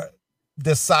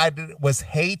decided it was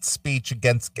hate speech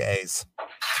against gays.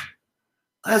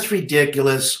 That's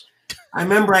ridiculous. I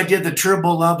remember I did the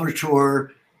Turbo Lover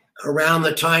tour around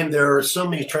the time there was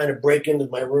somebody trying to break into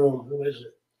my room. Who is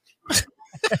it?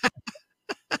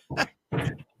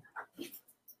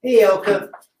 Hey, Elka.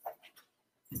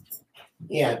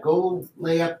 Yeah, go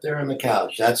lay up there on the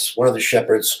couch. That's one of the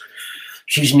shepherds.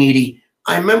 She's needy.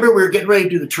 I remember we were getting ready to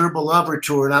do the Turbo Lover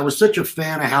tour, and I was such a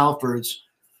fan of Halford's.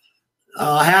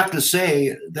 I have to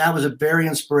say, that was a very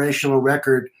inspirational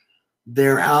record.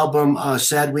 Their album,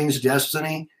 Sad Wings of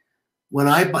Destiny.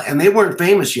 And they weren't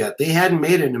famous yet. They hadn't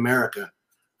made it in America.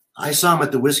 I saw them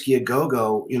at the Whiskey A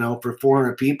Go-Go, for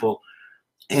 400 people.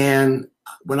 And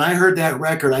when I heard that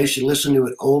record, I used to listen to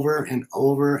it over and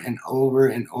over and over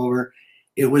and over.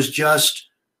 It was just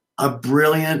a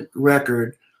brilliant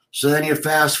record. So then you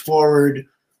fast forward,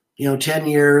 10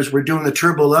 years, we're doing the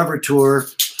Turbo Lover tour.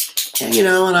 And,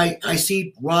 and I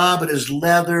see Rob and his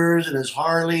leathers and his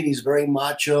Harley, and he's very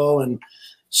macho and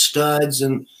studs,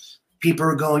 and people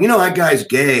are going, that guy's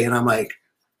gay. And I'm like,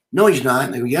 no, he's not.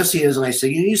 And they go, yes, he is. And I say,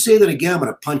 you say that again, I'm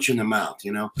going to punch you in the mouth,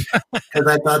 because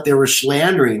I thought they were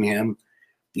slandering him,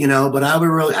 but I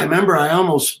remember I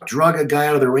almost drug a guy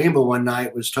out of the Rainbow one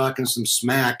night, was talking some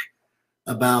smack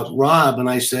about Rob. And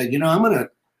I said, I'm going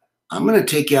to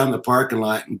take you out in the parking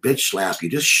lot and bitch slap you.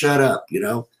 Just shut up. You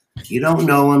don't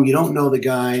know him. You don't know the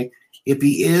guy. If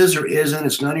he is or isn't,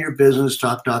 it's none of your business.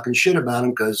 Talking shit about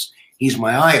him, because he's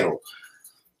my idol.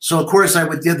 So, of course, I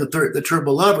did the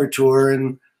Turbo Lover tour,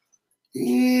 and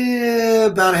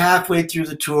about halfway through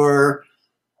the tour,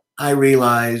 I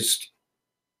realized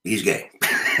he's gay.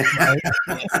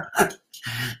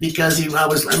 Because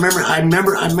I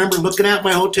remember looking at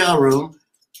my hotel room,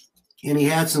 and he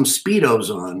had some Speedos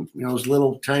on, those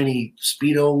little tiny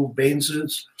Speedo bathing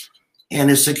suits. And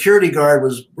his security guard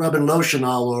was rubbing lotion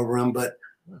all over him, but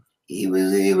he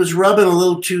was rubbing a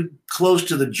little too close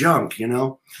to the junk,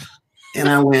 And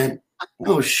I went,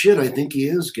 oh shit, I think he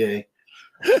is gay.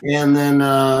 And then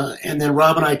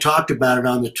Rob and I talked about it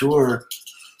on the tour,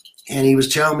 and he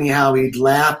was telling me how he'd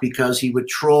laugh because he would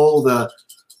troll the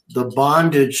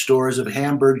bondage stores of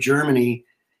Hamburg, Germany,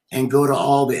 and go to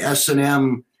all the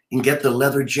S&M and get the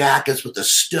leather jackets with the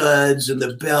studs and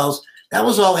the bells. That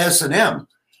was all S&M,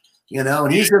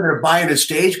 and he's in there buying his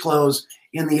stage clothes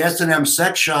in the S&M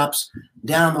sex shops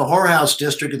down in the whorehouse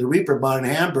district of the Reeperbahn in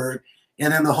Hamburg.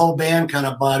 And then the whole band kind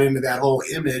of bought into that whole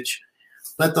image.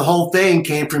 But the whole thing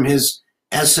came from his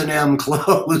S&M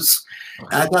clothes.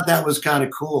 I thought that was kind of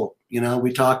cool.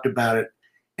 We talked about it.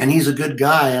 And he's a good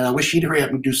guy. And I wish he'd hurry up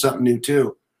and do something new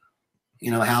too.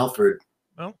 Halford.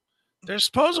 Well, there's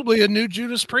supposedly a new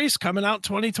Judas Priest coming out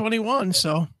 2021.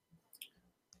 So,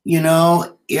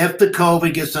 if the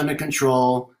COVID gets under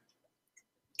control,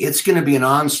 it's going to be an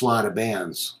onslaught of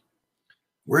bands.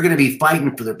 We're going to be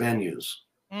fighting for their venues.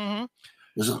 Mm-hmm.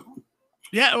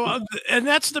 Yeah, well, and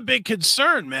that's the big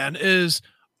concern, man, is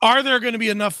are there going to be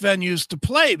enough venues to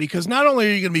play? Because not only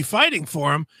are you going to be fighting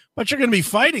for them, but you're going to be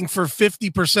fighting for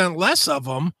 50% less of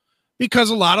them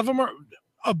because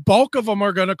a bulk of them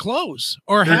are going to close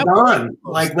or They're have gone.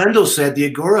 Like Wendell said, the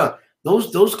Agora,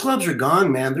 those clubs are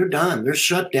gone, man. They're done. They're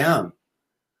shut down.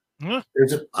 Huh?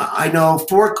 I know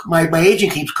my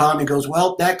agent keeps calling me, goes,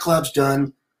 well, that club's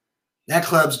done. That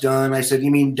club's done. I said,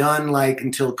 you mean done like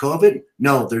until COVID?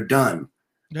 No, they're done.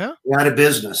 Yeah. They're out of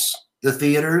business. The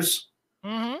theaters,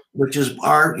 which is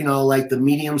like the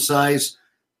medium-sized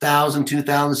 1,000,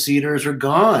 2,000 seaters are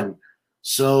gone.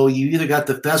 So you either got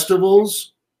the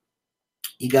festivals,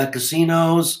 you got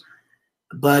casinos,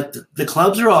 but the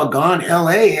clubs are all gone.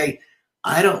 LA,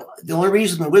 the only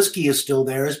reason the whiskey is still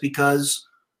there is because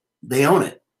they own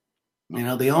it.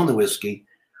 They own the whiskey.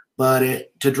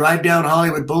 But to drive down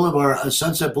Hollywood Boulevard,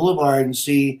 Sunset Boulevard, and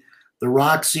see the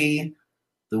Roxy,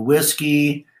 the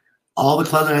Whiskey, all the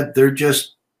clubs, they're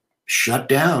just shut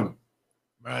down.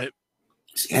 Right.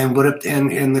 And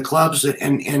the clubs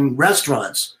and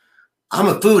restaurants. I'm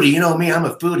a foodie. You know me, I'm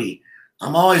a foodie.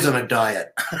 I'm always on a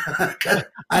diet.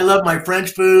 I love my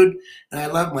French food, and I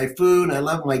love my food, and I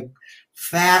love my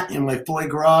fat and my foie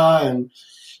gras,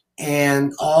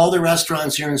 and all the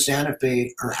restaurants here in Santa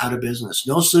Fe are out of business.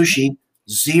 No sushi,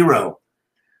 zero.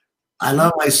 I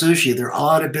love my sushi. They're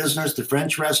all out of business. The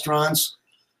French restaurants,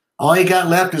 all you got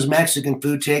left is Mexican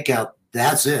food takeout.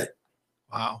 That's it.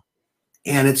 Wow.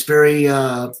 And it's very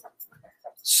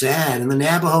sad. And the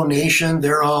Navajo Nation,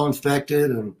 they're all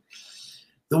infected. And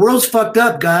the world's fucked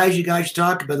up, guys. You guys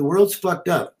talk about the world's fucked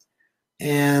up.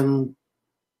 And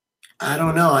I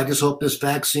don't know. I just hope this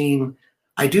vaccine.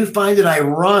 I do find it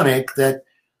ironic that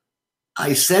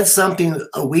I said something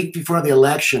a week before the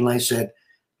election. I said,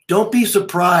 don't be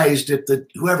surprised if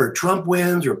whoever Trump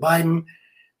wins or Biden,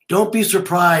 don't be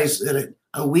surprised that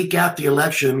a week after the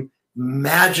election,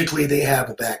 magically they have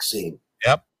a vaccine.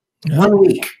 Yep. 1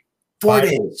 week, 4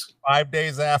 days. 5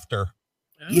 days after.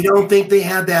 You don't think they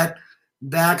had that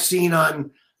vaccine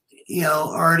on,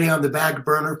 already on the back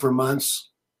burner for months?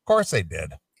 Of course they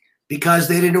did. Because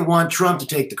they didn't want Trump to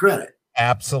take the credit.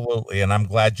 Absolutely. And I'm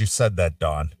glad you said that,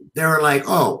 Don. They were like,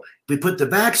 oh, we put the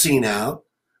vaccine out.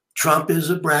 Trump is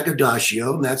a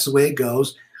braggadocio, and that's the way it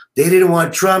goes. They didn't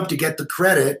want Trump to get the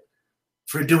credit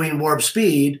for doing warp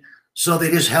speed, so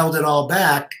they just held it all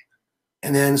back.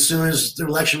 And then as soon as the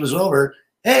election was over,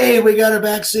 hey, we got a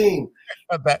vaccine.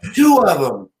 2 of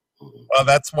them. Well,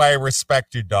 that's why I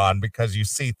respect you, Don, because you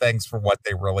see things for what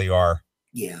they really are.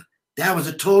 Yeah, that was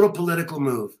a total political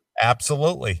move.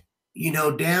 Absolutely.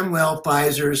 Damn well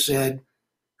Pfizer said,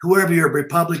 whoever you're,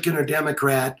 Republican or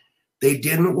Democrat, they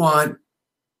didn't want,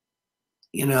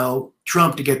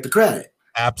 Trump to get the credit.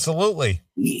 Absolutely.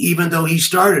 Even though he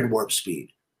started warp speed.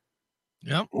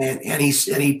 Yep. And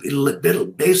he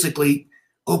basically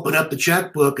opened up the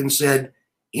checkbook and said,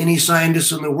 any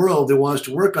scientist in the world that wants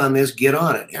to work on this, get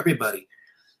on it, everybody.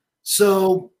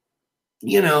 So,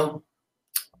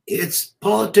 it's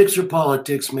politics or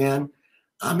politics, man.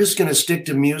 I'm just going to stick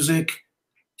to music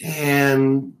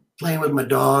and playing with my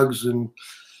dogs and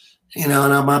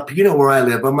I'm up, where I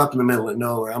live. I'm up in the middle of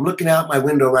nowhere. I'm looking out my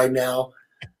window right now.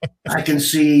 I can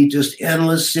see just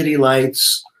endless city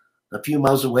lights a few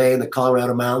miles away in the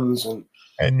Colorado mountains.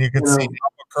 And you can see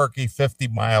Albuquerque 50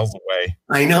 miles away.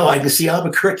 I know. I can see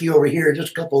Albuquerque over here,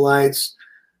 just a couple lights.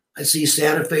 I see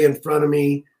Santa Fe in front of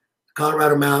me,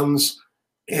 Colorado mountains.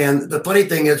 And the funny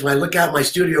thing is, when I look out my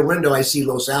studio window, I see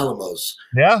Los Alamos,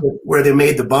 Yeah. where they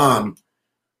made the bomb,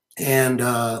 and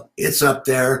it's up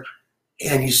there,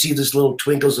 and you see this little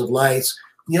twinkles of lights.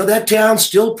 You know, that town's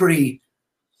still pretty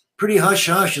hush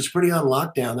hush. It's pretty on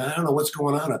lockdown. I don't know what's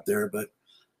going on up there, but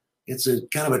it's a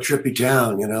kind of a trippy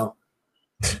town. You know,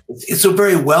 it's a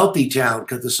very wealthy town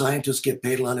because the scientists get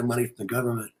paid a lot of money from the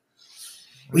government.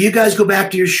 Will you guys go back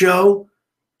to your show?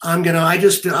 I'm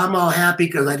all happy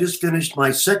because I just finished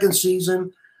my second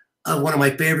season of one of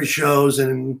my favorite shows,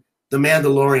 and The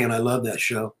Mandalorian. I love that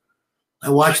show.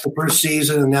 I watched the first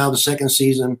season, and now the second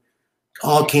season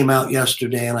all came out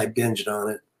yesterday, and I binged on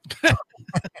it.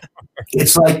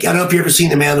 It's like, I don't know if you've ever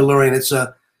seen The Mandalorian. It's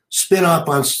a spin-off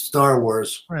on Star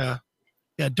Wars.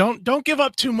 Yeah. Don't give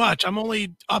up too much. I'm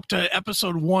only up to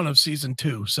episode 1 of season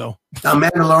 2. So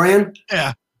Mandalorian?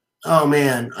 yeah. Oh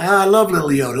man, I love little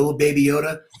Yoda, little baby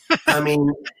Yoda. I mean,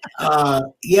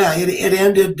 yeah, it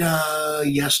ended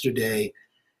yesterday,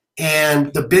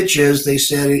 and the bitches, they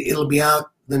said it'll be out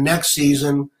the next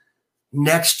season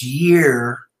next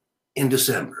year in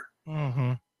December.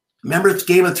 Mm-hmm. Remember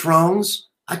Game of Thrones?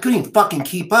 I couldn't even fucking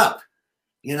keep up.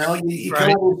 You know, you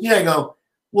Right. come out, I go,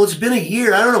 well, it's been a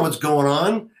year. I don't know what's going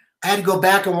on. I had to go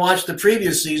back and watch the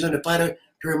previous season to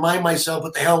remind myself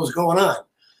what the hell was going on.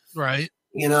 Right.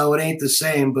 You know, it ain't the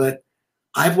same, but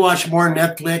I've watched more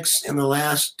Netflix in the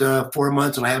last 4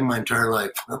 months than I have in my entire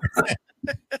life.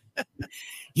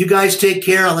 You guys take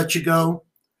care. I'll let you go.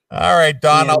 All right,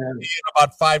 Don. Yeah. I'll see you in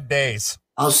about 5 days.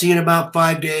 I'll see you in about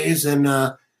 5 days, and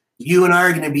you and I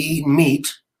are going to be eating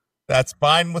meat. That's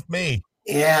fine with me.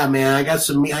 Yeah, man. I got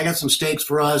some steaks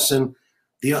for us, and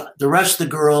the rest of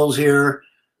the girls here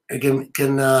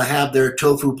can have their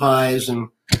tofu pies and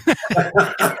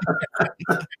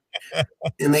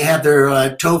and they have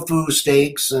their tofu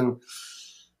steaks, and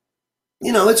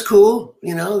you know, it's cool.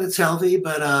 You know, it's healthy,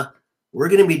 but we're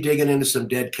going to be digging into some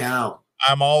dead cow.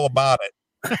 I'm all about it.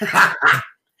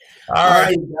 All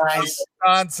right, guys.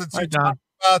 Don, since you talked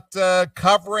about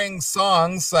covering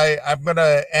songs, I'm going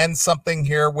to end something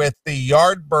here with the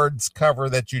Yardbirds cover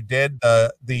that you did,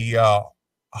 the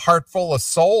Heart Full of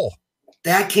Soul.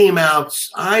 That came out.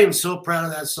 I am so proud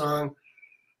of that song.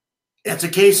 That's a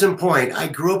case in point. I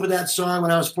grew up with that song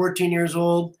when I was 14 years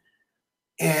old,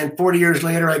 and 40 years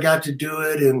later, I got to do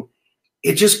it, and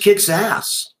it just kicks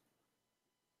ass.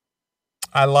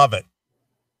 I love it.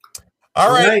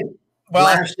 All right. Well,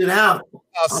 blast it out.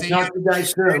 I'll see talk to you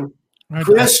guys soon. Right,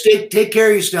 Chris, take care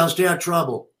of yourself. Stay out of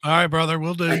trouble. All right, brother.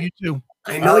 We'll do. You too.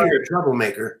 I know you're a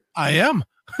troublemaker. I am.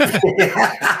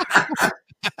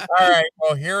 All right.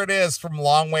 Well, here it is from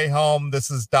Long Way Home. This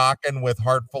is Dokken with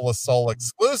Heart Full of Soul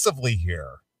exclusively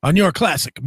here on your classic